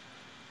me.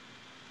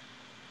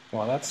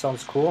 Well, that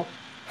sounds cool.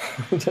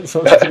 That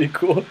sounds really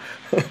cool.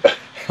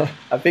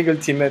 I think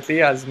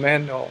ultimately, as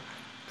men, or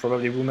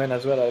probably women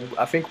as well,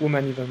 I think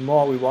women even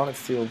more, we want to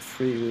feel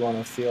free. We want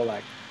to feel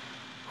like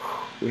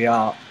we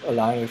are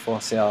aligned with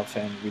ourselves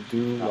and we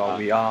do what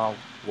we are,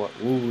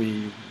 who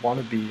we want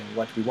to be, and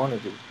what we want to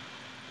do.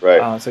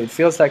 Right. So it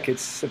feels like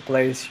it's a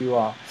place you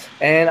are.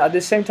 And at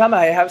the same time,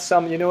 I have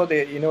some, we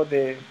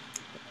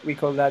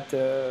call that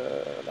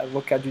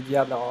l'avocat du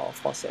diable en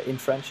français, in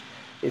French.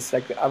 It's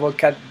like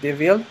avocat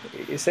devil,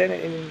 you say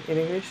it in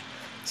English.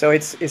 So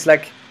it's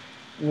like,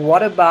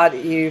 what about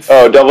if...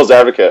 Oh, devil's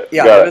advocate.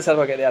 Yeah, devil's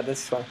advocate, yeah,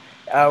 this one.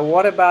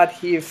 What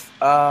about if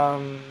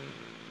I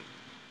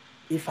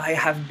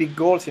have big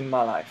goals in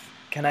my life?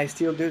 Can I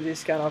still do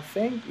this kind of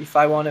thing? If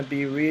I want to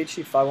be rich,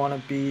 if I want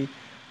to be,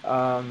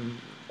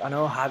 I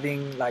know,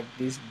 having like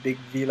this big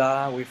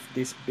villa with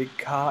this big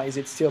car, is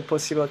it still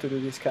possible to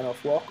do this kind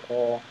of work,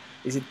 or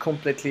is it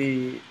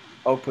completely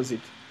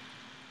opposite?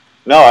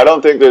 No, I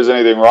don't think there's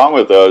anything wrong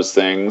with those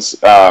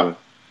things. And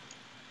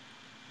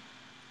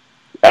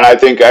I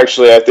think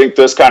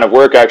this kind of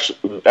work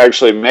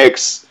actually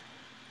makes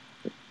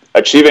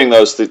achieving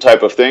those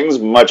type of things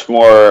much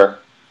more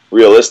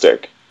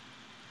realistic.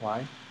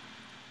 Why?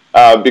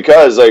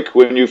 Because like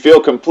when you feel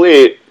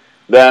complete,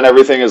 then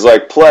everything is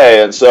like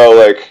play, and so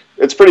like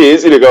it's pretty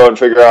easy to go and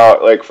figure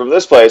out like from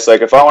this place,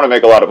 like if I want to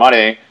make a lot of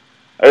money,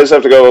 I just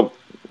have to go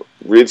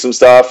read some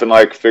stuff and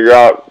like figure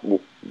out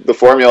the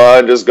formula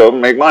and just go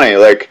make money.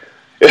 Like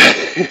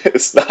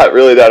it's not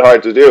really that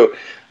hard to do.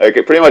 Like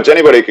pretty much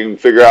anybody can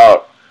figure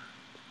out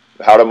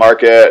how to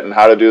market and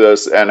how to do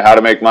this and how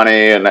to make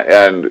money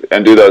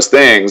and do those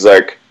things.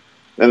 Like,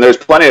 and there's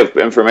plenty of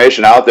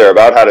information out there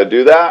about how to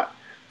do that.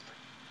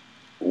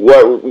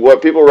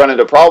 What people run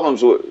into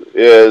problems with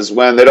is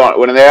when they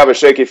have a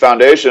shaky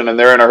foundation and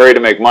they're in a hurry to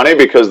make money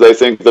because they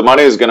think the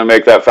money is going to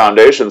make that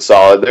foundation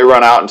solid. They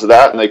run out into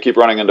that and they keep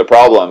running into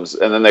problems,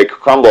 and then they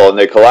crumble and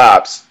they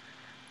collapse.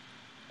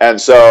 And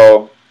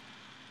so,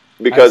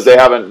 because they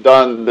haven't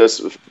done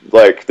this,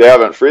 like they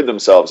haven't freed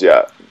themselves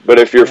yet. But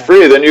if you're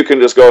free, then you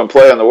can just go and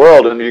play in the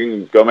world, and you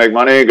can go make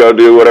money, go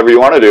do whatever you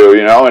want to do,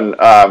 you know, and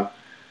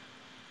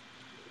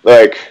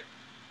like.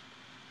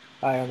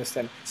 I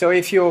understand. So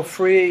if you're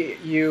free,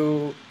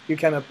 you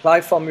can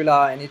apply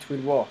formula and it will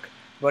work.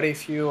 But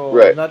if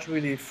you're not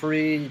really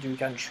free, you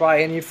can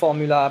try any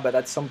formula, but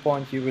at some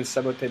point you will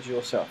sabotage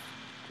yourself.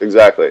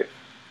 Exactly.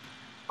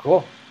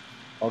 Cool.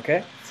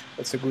 Okay,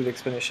 that's a good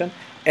explanation.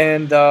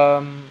 And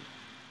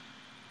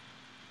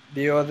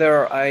the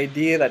other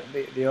idea that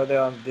the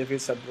other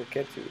devil's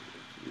advocate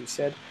you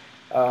said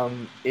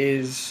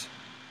is.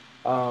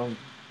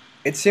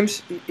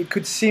 It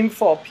could seem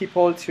for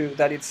people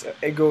that it's an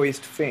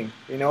egoist thing.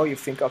 You know, you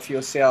think of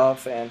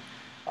yourself and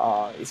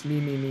it's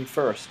me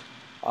first.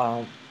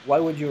 Why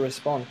would you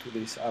respond to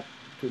this?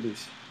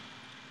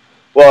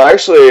 Well,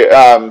 actually,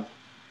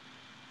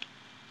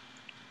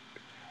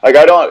 like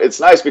I don't. It's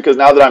nice because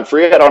now that I'm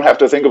free, I don't have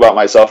to think about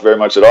myself very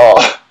much at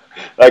all.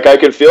 Like I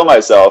can feel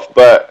myself,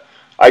 but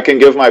I can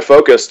give my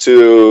focus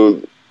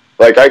to,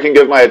 like I can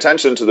give my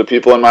attention to the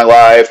people in my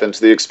life and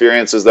to the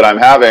experiences that I'm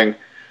having.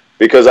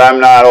 Because I'm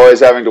not always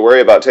having to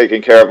worry about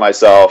taking care of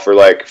myself or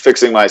like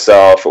fixing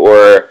myself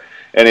or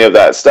any of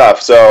that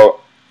stuff. So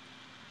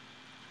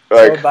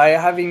by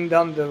having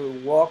done the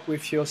work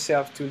with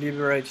yourself to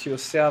liberate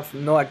yourself,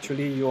 no,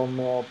 actually you're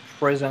more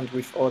present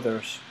with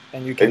others,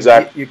 and you can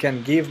you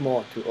can give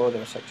more to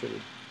others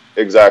actually.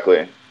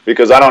 Exactly,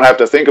 because I don't have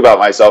to think about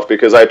myself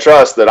because I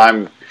trust that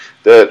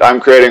I'm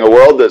creating a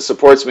world that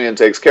supports me and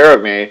takes care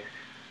of me,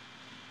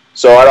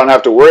 so I don't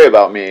have to worry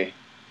about me.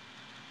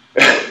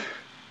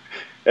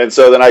 And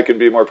so then I can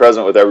be more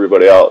present with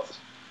everybody else.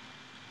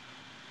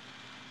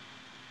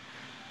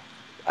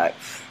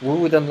 Who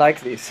wouldn't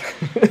like this?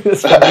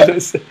 That's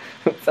fabulous.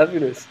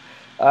 Fabulous.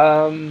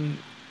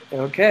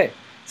 Okay,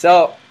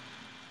 so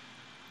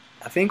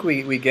I think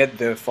we get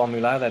the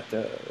formula that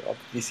of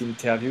this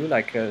interview,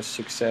 like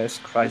success,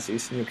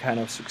 crisis, new kind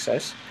of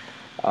success.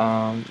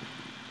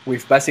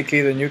 With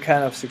basically the new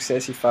kind of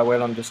success, if I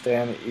well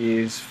understand,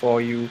 is for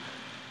you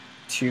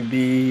to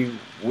be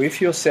with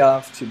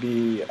yourself, to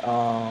be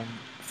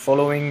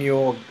following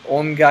your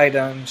own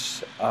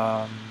guidance,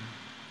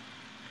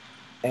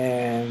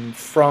 and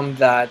from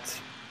that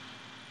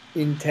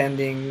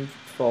intending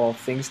for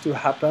things to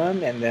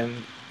happen, and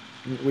then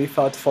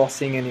without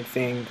forcing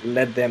anything,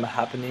 let them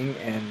happening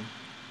and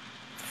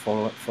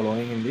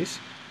following in this.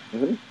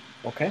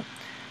 Okay.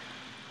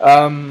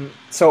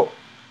 So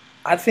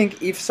I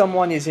think if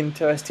someone is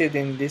interested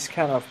in this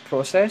kind of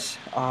process,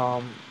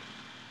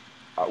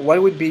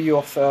 what would be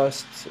your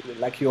first,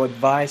 like your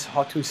advice,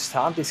 how to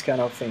start this kind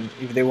of thing?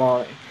 If they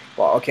want,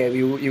 well, okay,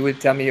 you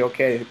would tell me,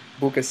 okay,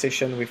 book a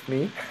session with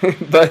me.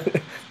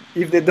 But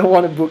if they don't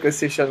want to book a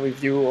session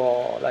with you,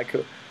 or like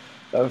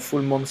a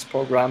full month's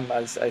program,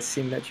 as I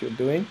seen that you're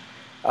doing,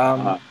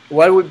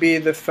 What would be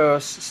the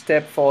first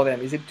step for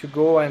them? Is it to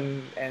go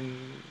and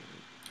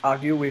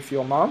argue with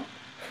your mom?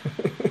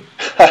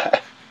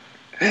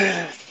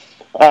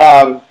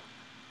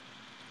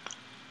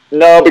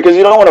 No, because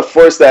you don't want to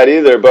force that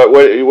either. But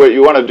what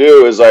you want to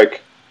do is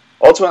like,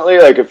 ultimately,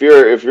 like if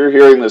you're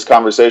hearing this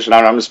conversation,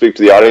 I'm going to speak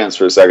to the audience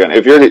for a second.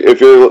 If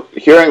you're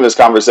hearing this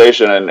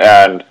conversation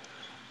and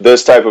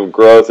this type of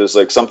growth is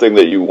like something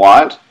that you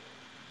want,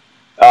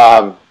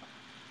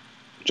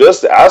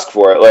 just ask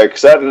for it. Like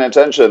set an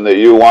intention that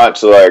you want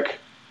to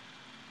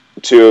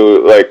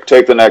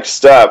take the next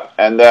step,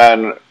 and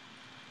then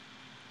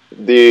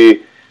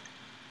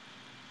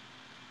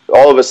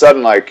all of a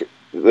sudden, like,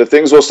 the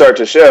things will start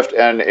to shift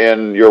and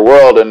in your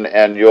world, and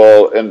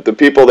the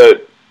people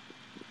that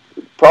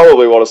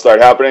probably want to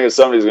start happening is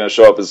somebody's going to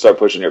show up and start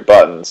pushing your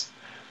buttons,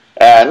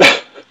 and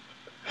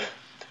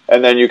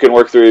and then you can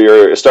work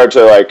through start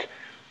to like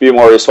be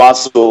more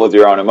responsible with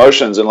your own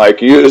emotions and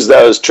like use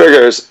those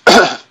triggers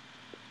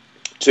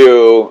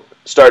to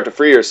start to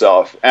free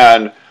yourself.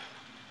 And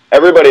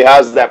everybody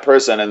has that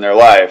person in their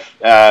life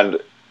and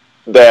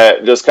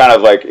that just kind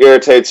of like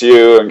irritates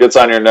you and gets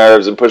on your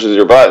nerves and pushes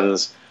your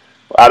buttons.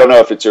 I don't know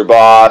if it's your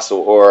boss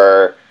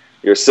or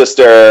your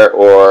sister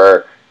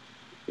or,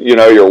 you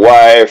know, your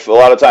wife. A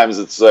lot of times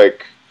it's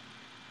like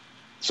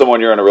someone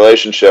you're in a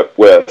relationship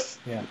with.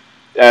 Yeah.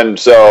 And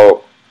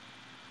so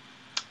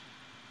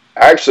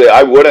actually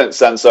I wouldn't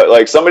send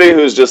like somebody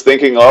who's just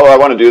thinking, oh, I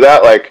want to do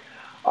that. Like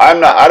I'm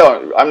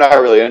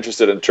not really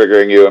interested in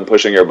triggering you and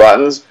pushing your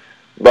buttons.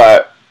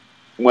 But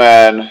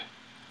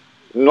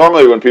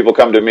normally when people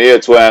come to me,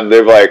 it's when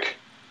they've like,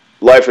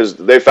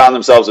 they found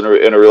themselves in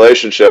a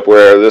relationship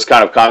where this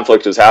kind of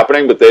conflict is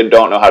happening, but they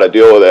don't know how to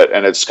deal with it.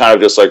 And it's kind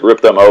of just like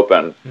ripped them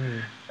open.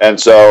 Mm. And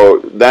so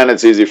then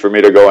it's easy for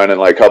me to go in and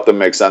like help them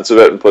make sense of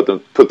it and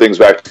put things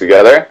back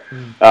together.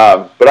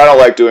 Mm. But I don't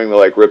like doing the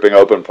like ripping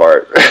open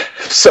part.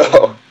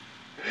 So,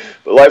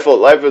 but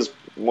life is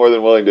more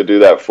than willing to do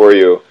that for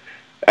you.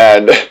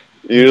 And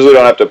you usually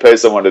don't have to pay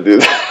someone to do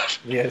that.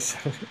 Yes.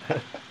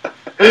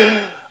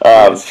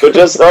 Yes.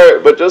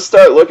 But just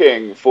start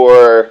looking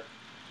for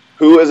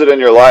who is it in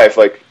your life.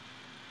 Like,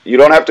 you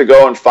don't have to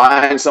go and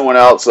find someone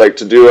else like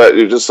to do it.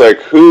 You're just like,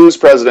 who's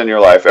present in your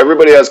life?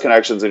 Everybody has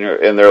connections in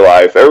their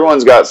life.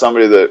 Everyone's got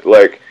somebody that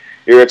like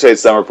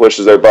irritates them or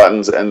pushes their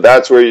buttons, and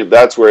that's where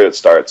it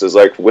starts. Is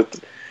like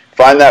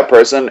find that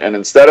person, and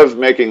instead of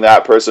making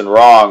that person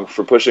wrong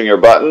for pushing your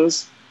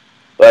buttons,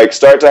 like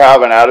start to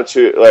have an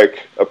attitude,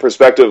 like a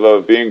perspective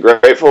of being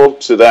grateful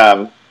to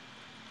them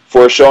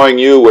for showing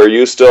you where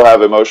you still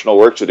have emotional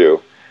work to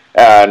do.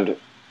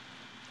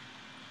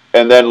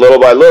 And then little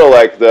by little,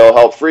 like they'll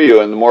help free you.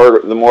 And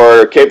the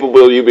more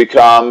capable you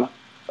become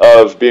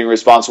of being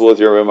responsible with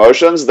your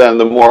emotions, then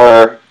the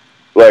more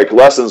like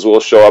lessons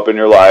will show up in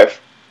your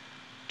life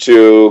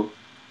to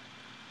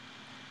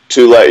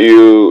let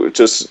you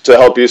to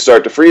help you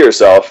start to free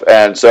yourself.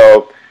 And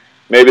so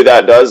maybe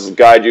that does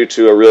guide you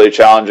to a really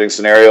challenging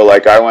scenario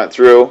like I went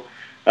through.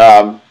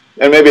 And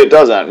maybe it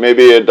doesn't.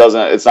 Maybe it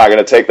doesn't. It's not going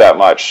to take that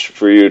much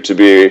for you to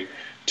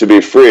be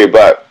free.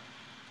 But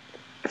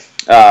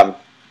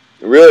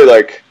really,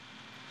 like,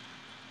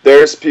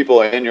 there's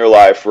people in your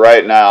life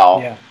right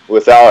now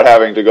without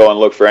having to go and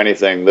look for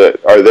anything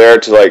that are there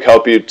to like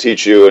help you,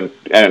 teach you,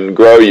 and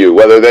grow you.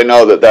 Whether they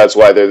know that that's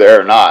why they're there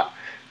or not,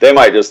 they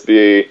might just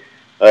be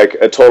like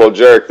a total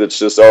jerk that's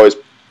just always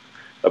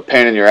a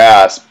pain in your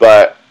ass.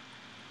 But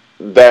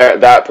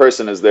that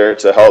person is there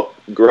to help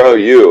grow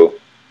you.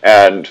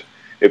 And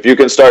if you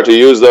can start to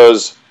use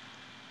those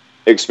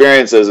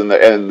experiences and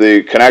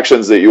the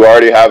connections that you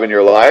already have in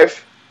your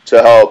life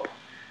to help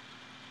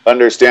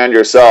understand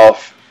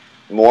yourself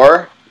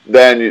more,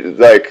 then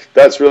like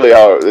that's really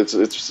how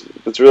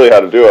it's really how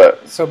to do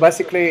it. So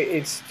basically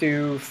it's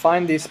to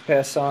find this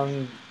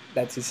person,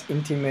 that's this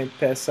intimate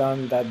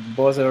person that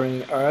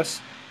bothering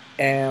us,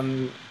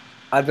 and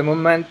at the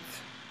moment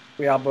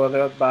we are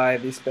bothered by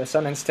this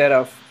person, instead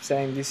of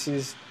saying this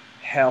is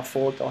her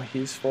fault or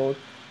his fault,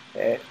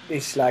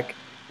 it's like,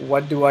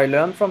 what do I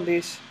learn from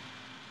this?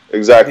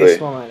 Exactly.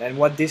 This moment, and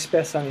what this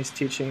person is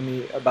teaching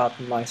me about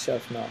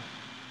myself now.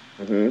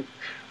 Mm-hmm.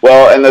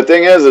 Well, and the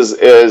thing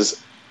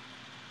is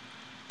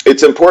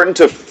it's important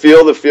to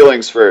feel the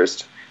feelings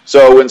first.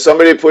 So when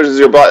somebody pushes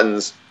your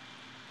buttons,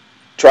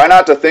 try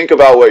not to think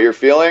about what you're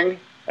feeling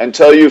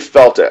until you've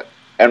felt it.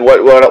 And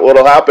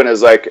what'll happen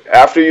is, like,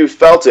 after you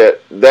felt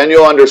it, then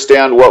you'll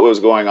understand what was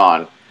going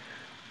on,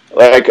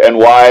 like, and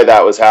why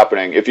that was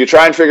happening. If you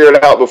try and figure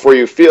it out before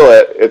you feel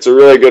it, it's a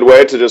really good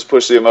way to just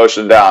push the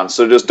emotion down.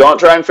 So just don't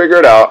try and figure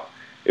it out.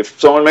 If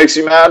someone makes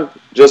you mad,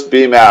 just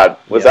be mad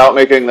without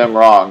making them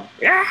wrong.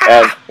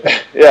 And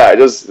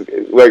just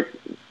like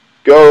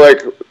go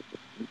like,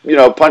 you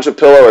know, punch a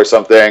pillow or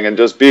something and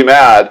just be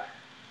mad.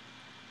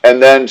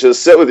 And then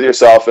just sit with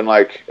yourself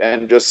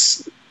and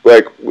just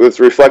like with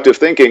reflective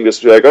thinking,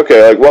 just be like,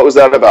 okay, like what was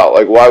that about?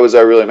 Like, why was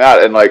I really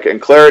mad?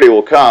 And clarity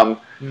will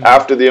come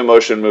after the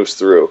emotion moves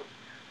through.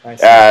 I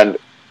see. And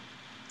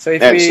so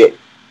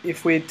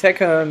if we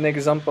take an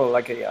example,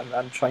 like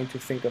I'm trying to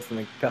think of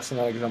a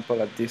personal example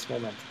at this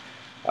moment.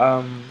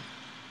 Um,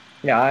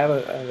 yeah, I have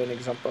an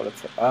example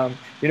of,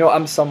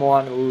 I'm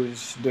someone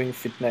who's doing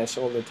fitness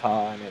all the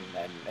time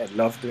and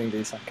love doing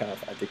this. I'm kind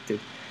of addicted.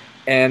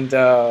 And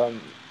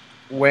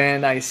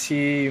when I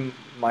see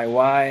my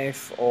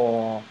wife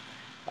or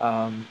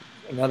um,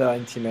 another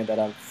intimate that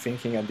I'm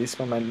thinking at this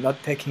moment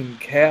not taking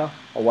care,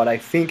 or what I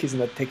think is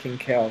not taking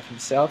care of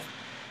himself,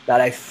 that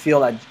I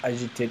feel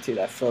agitated,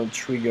 I feel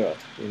triggered,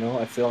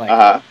 I feel like.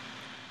 Uh-huh.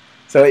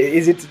 So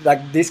is it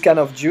like this kind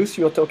of juice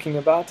you're talking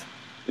about?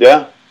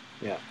 Yeah.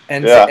 Yeah,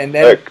 Yeah.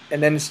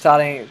 and then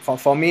starting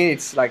for me,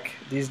 it's like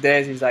these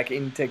days is like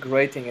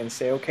integrating and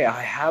say, okay,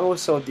 I have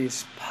also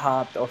this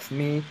part of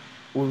me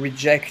who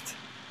reject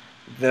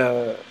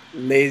the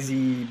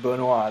lazy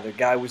Benoit, the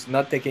guy who's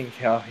not taking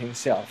care of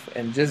himself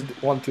and just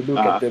want to look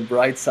at the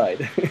bright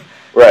side,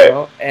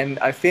 Right. And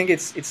I think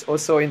it's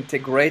also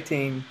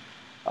integrating,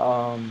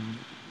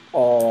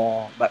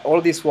 or but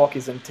all this work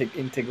is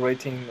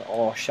integrating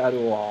our shadow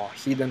or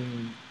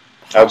hidden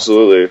part.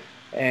 Absolutely.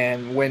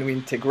 And when we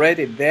integrate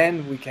it,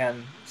 then we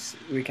can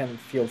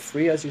feel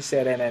free, as you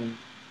said, and then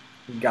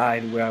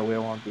guide where we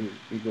want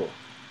we go.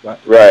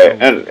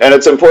 Right. And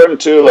it's important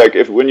too, like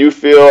when you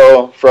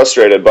feel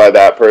frustrated by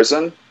that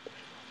person,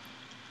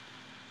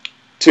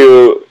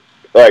 to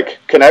like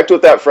connect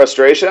with that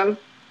frustration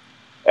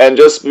and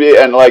just be,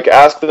 and like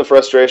ask the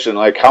frustration,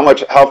 like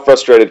how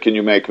frustrated can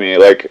you make me?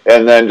 Like,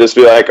 and then just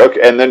be like, okay,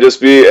 and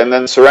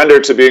then surrender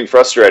to being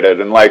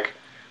frustrated and like,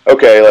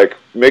 okay, like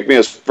make me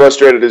as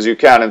frustrated as you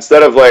can,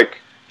 instead of like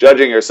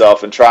judging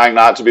yourself and trying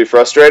not to be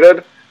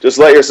frustrated. Just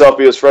let yourself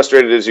be as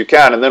frustrated as you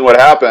can, and then what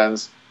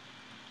happens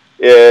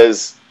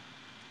is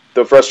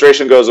the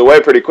frustration goes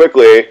away pretty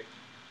quickly,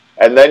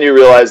 and then you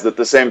realize that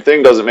the same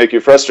thing doesn't make you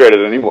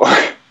frustrated anymore.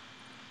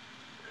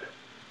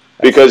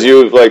 Because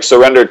you've like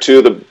surrendered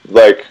to the,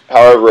 like,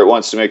 however it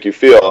wants to make you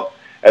feel,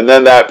 and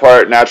then that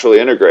part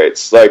naturally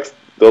integrates. Like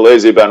the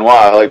lazy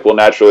Benoit, like, will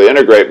naturally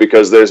integrate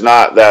because there's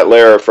not that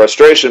layer of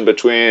frustration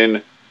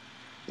between,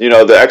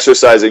 the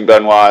exercising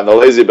Benoit and the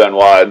lazy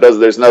Benoit.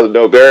 There's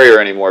no barrier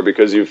anymore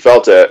because you've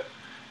felt it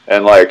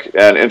and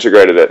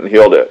integrated it and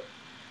healed it.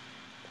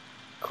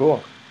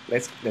 Cool.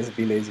 Let's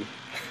be lazy.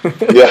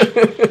 Yeah.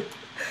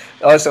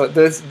 Also,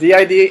 the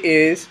idea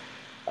is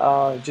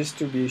just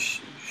to be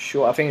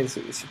sure. I think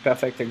it's a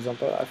perfect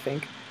example. I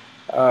think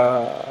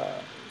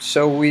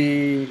so.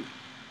 We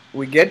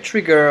get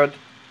triggered.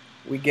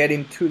 We get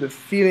into the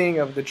feeling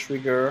of the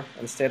trigger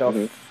instead of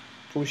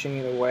pushing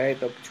it away.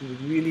 To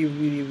really,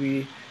 really,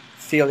 really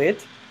feel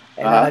it,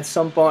 and then at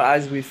some point,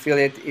 as we feel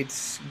it,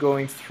 it's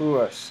going through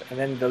us, and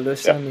then the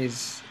lesson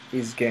is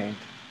gained.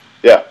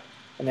 Yeah.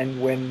 And then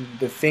when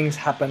the things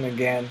happen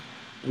again,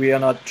 we are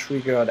not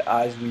triggered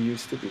as we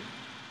used to be.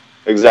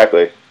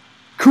 Exactly.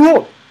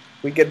 Cool.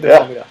 We get the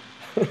formula.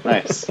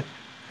 Nice.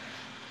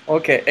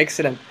 Okay,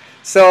 excellent.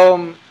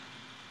 So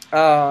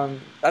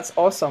that's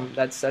awesome.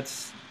 That's.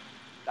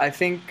 I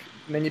think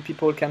many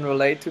people can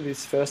relate to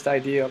this first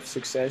idea of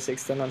success,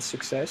 external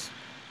success,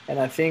 and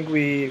I think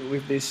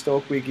with this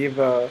talk we give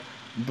a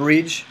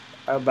bridge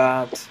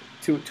about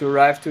to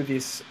arrive to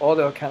this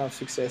other kind of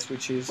success,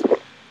 which is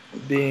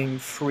being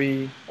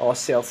free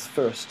ourselves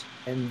first,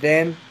 and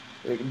then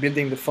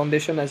building the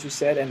foundation, as you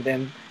said, and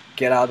then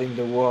get out in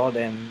the world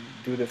and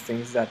do the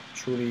things that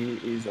truly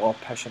is our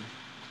passion.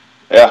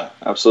 Yeah,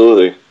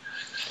 absolutely.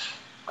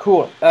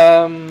 Cool.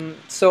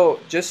 So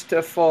just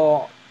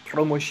for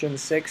promotion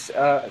sake,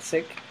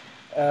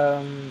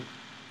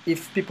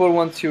 if people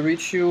want to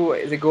reach you,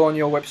 they go on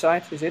your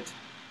website, is it?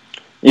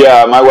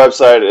 Yeah, my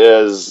website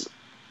is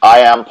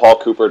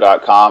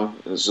iampaulcooper.com.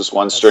 It's just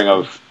one string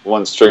of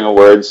words.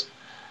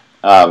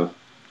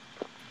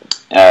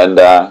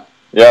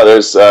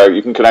 There's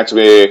you can connect to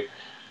me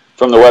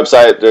from the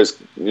website. There's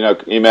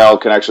email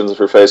connections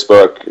for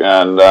Facebook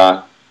and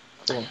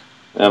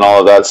all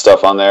of that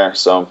stuff on there.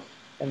 So.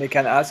 And they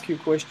can ask you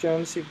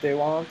questions if they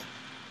want,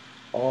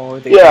 or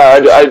they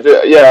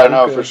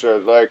for sure.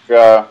 Like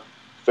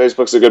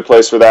Facebook's a good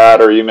place for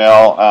that, or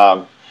email,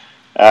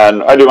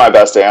 and I do my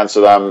best to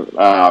answer them.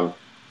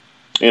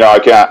 I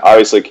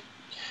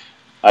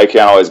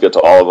can't always get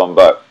to all of them,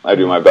 but I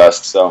do my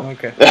best. So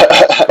okay,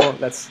 cool.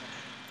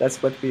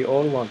 That's what we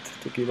all want,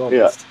 to give our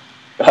best.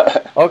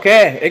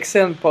 Okay,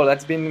 excellent, Paul.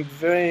 That's been a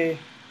very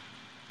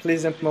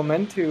pleasant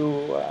moment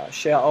to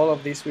share all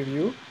of this with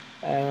you,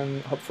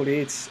 and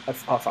hopefully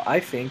I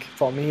think,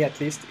 for me at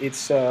least,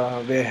 it's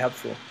very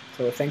helpful.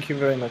 So thank you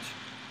very much.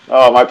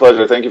 Oh, my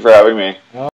pleasure. Thank you for having me.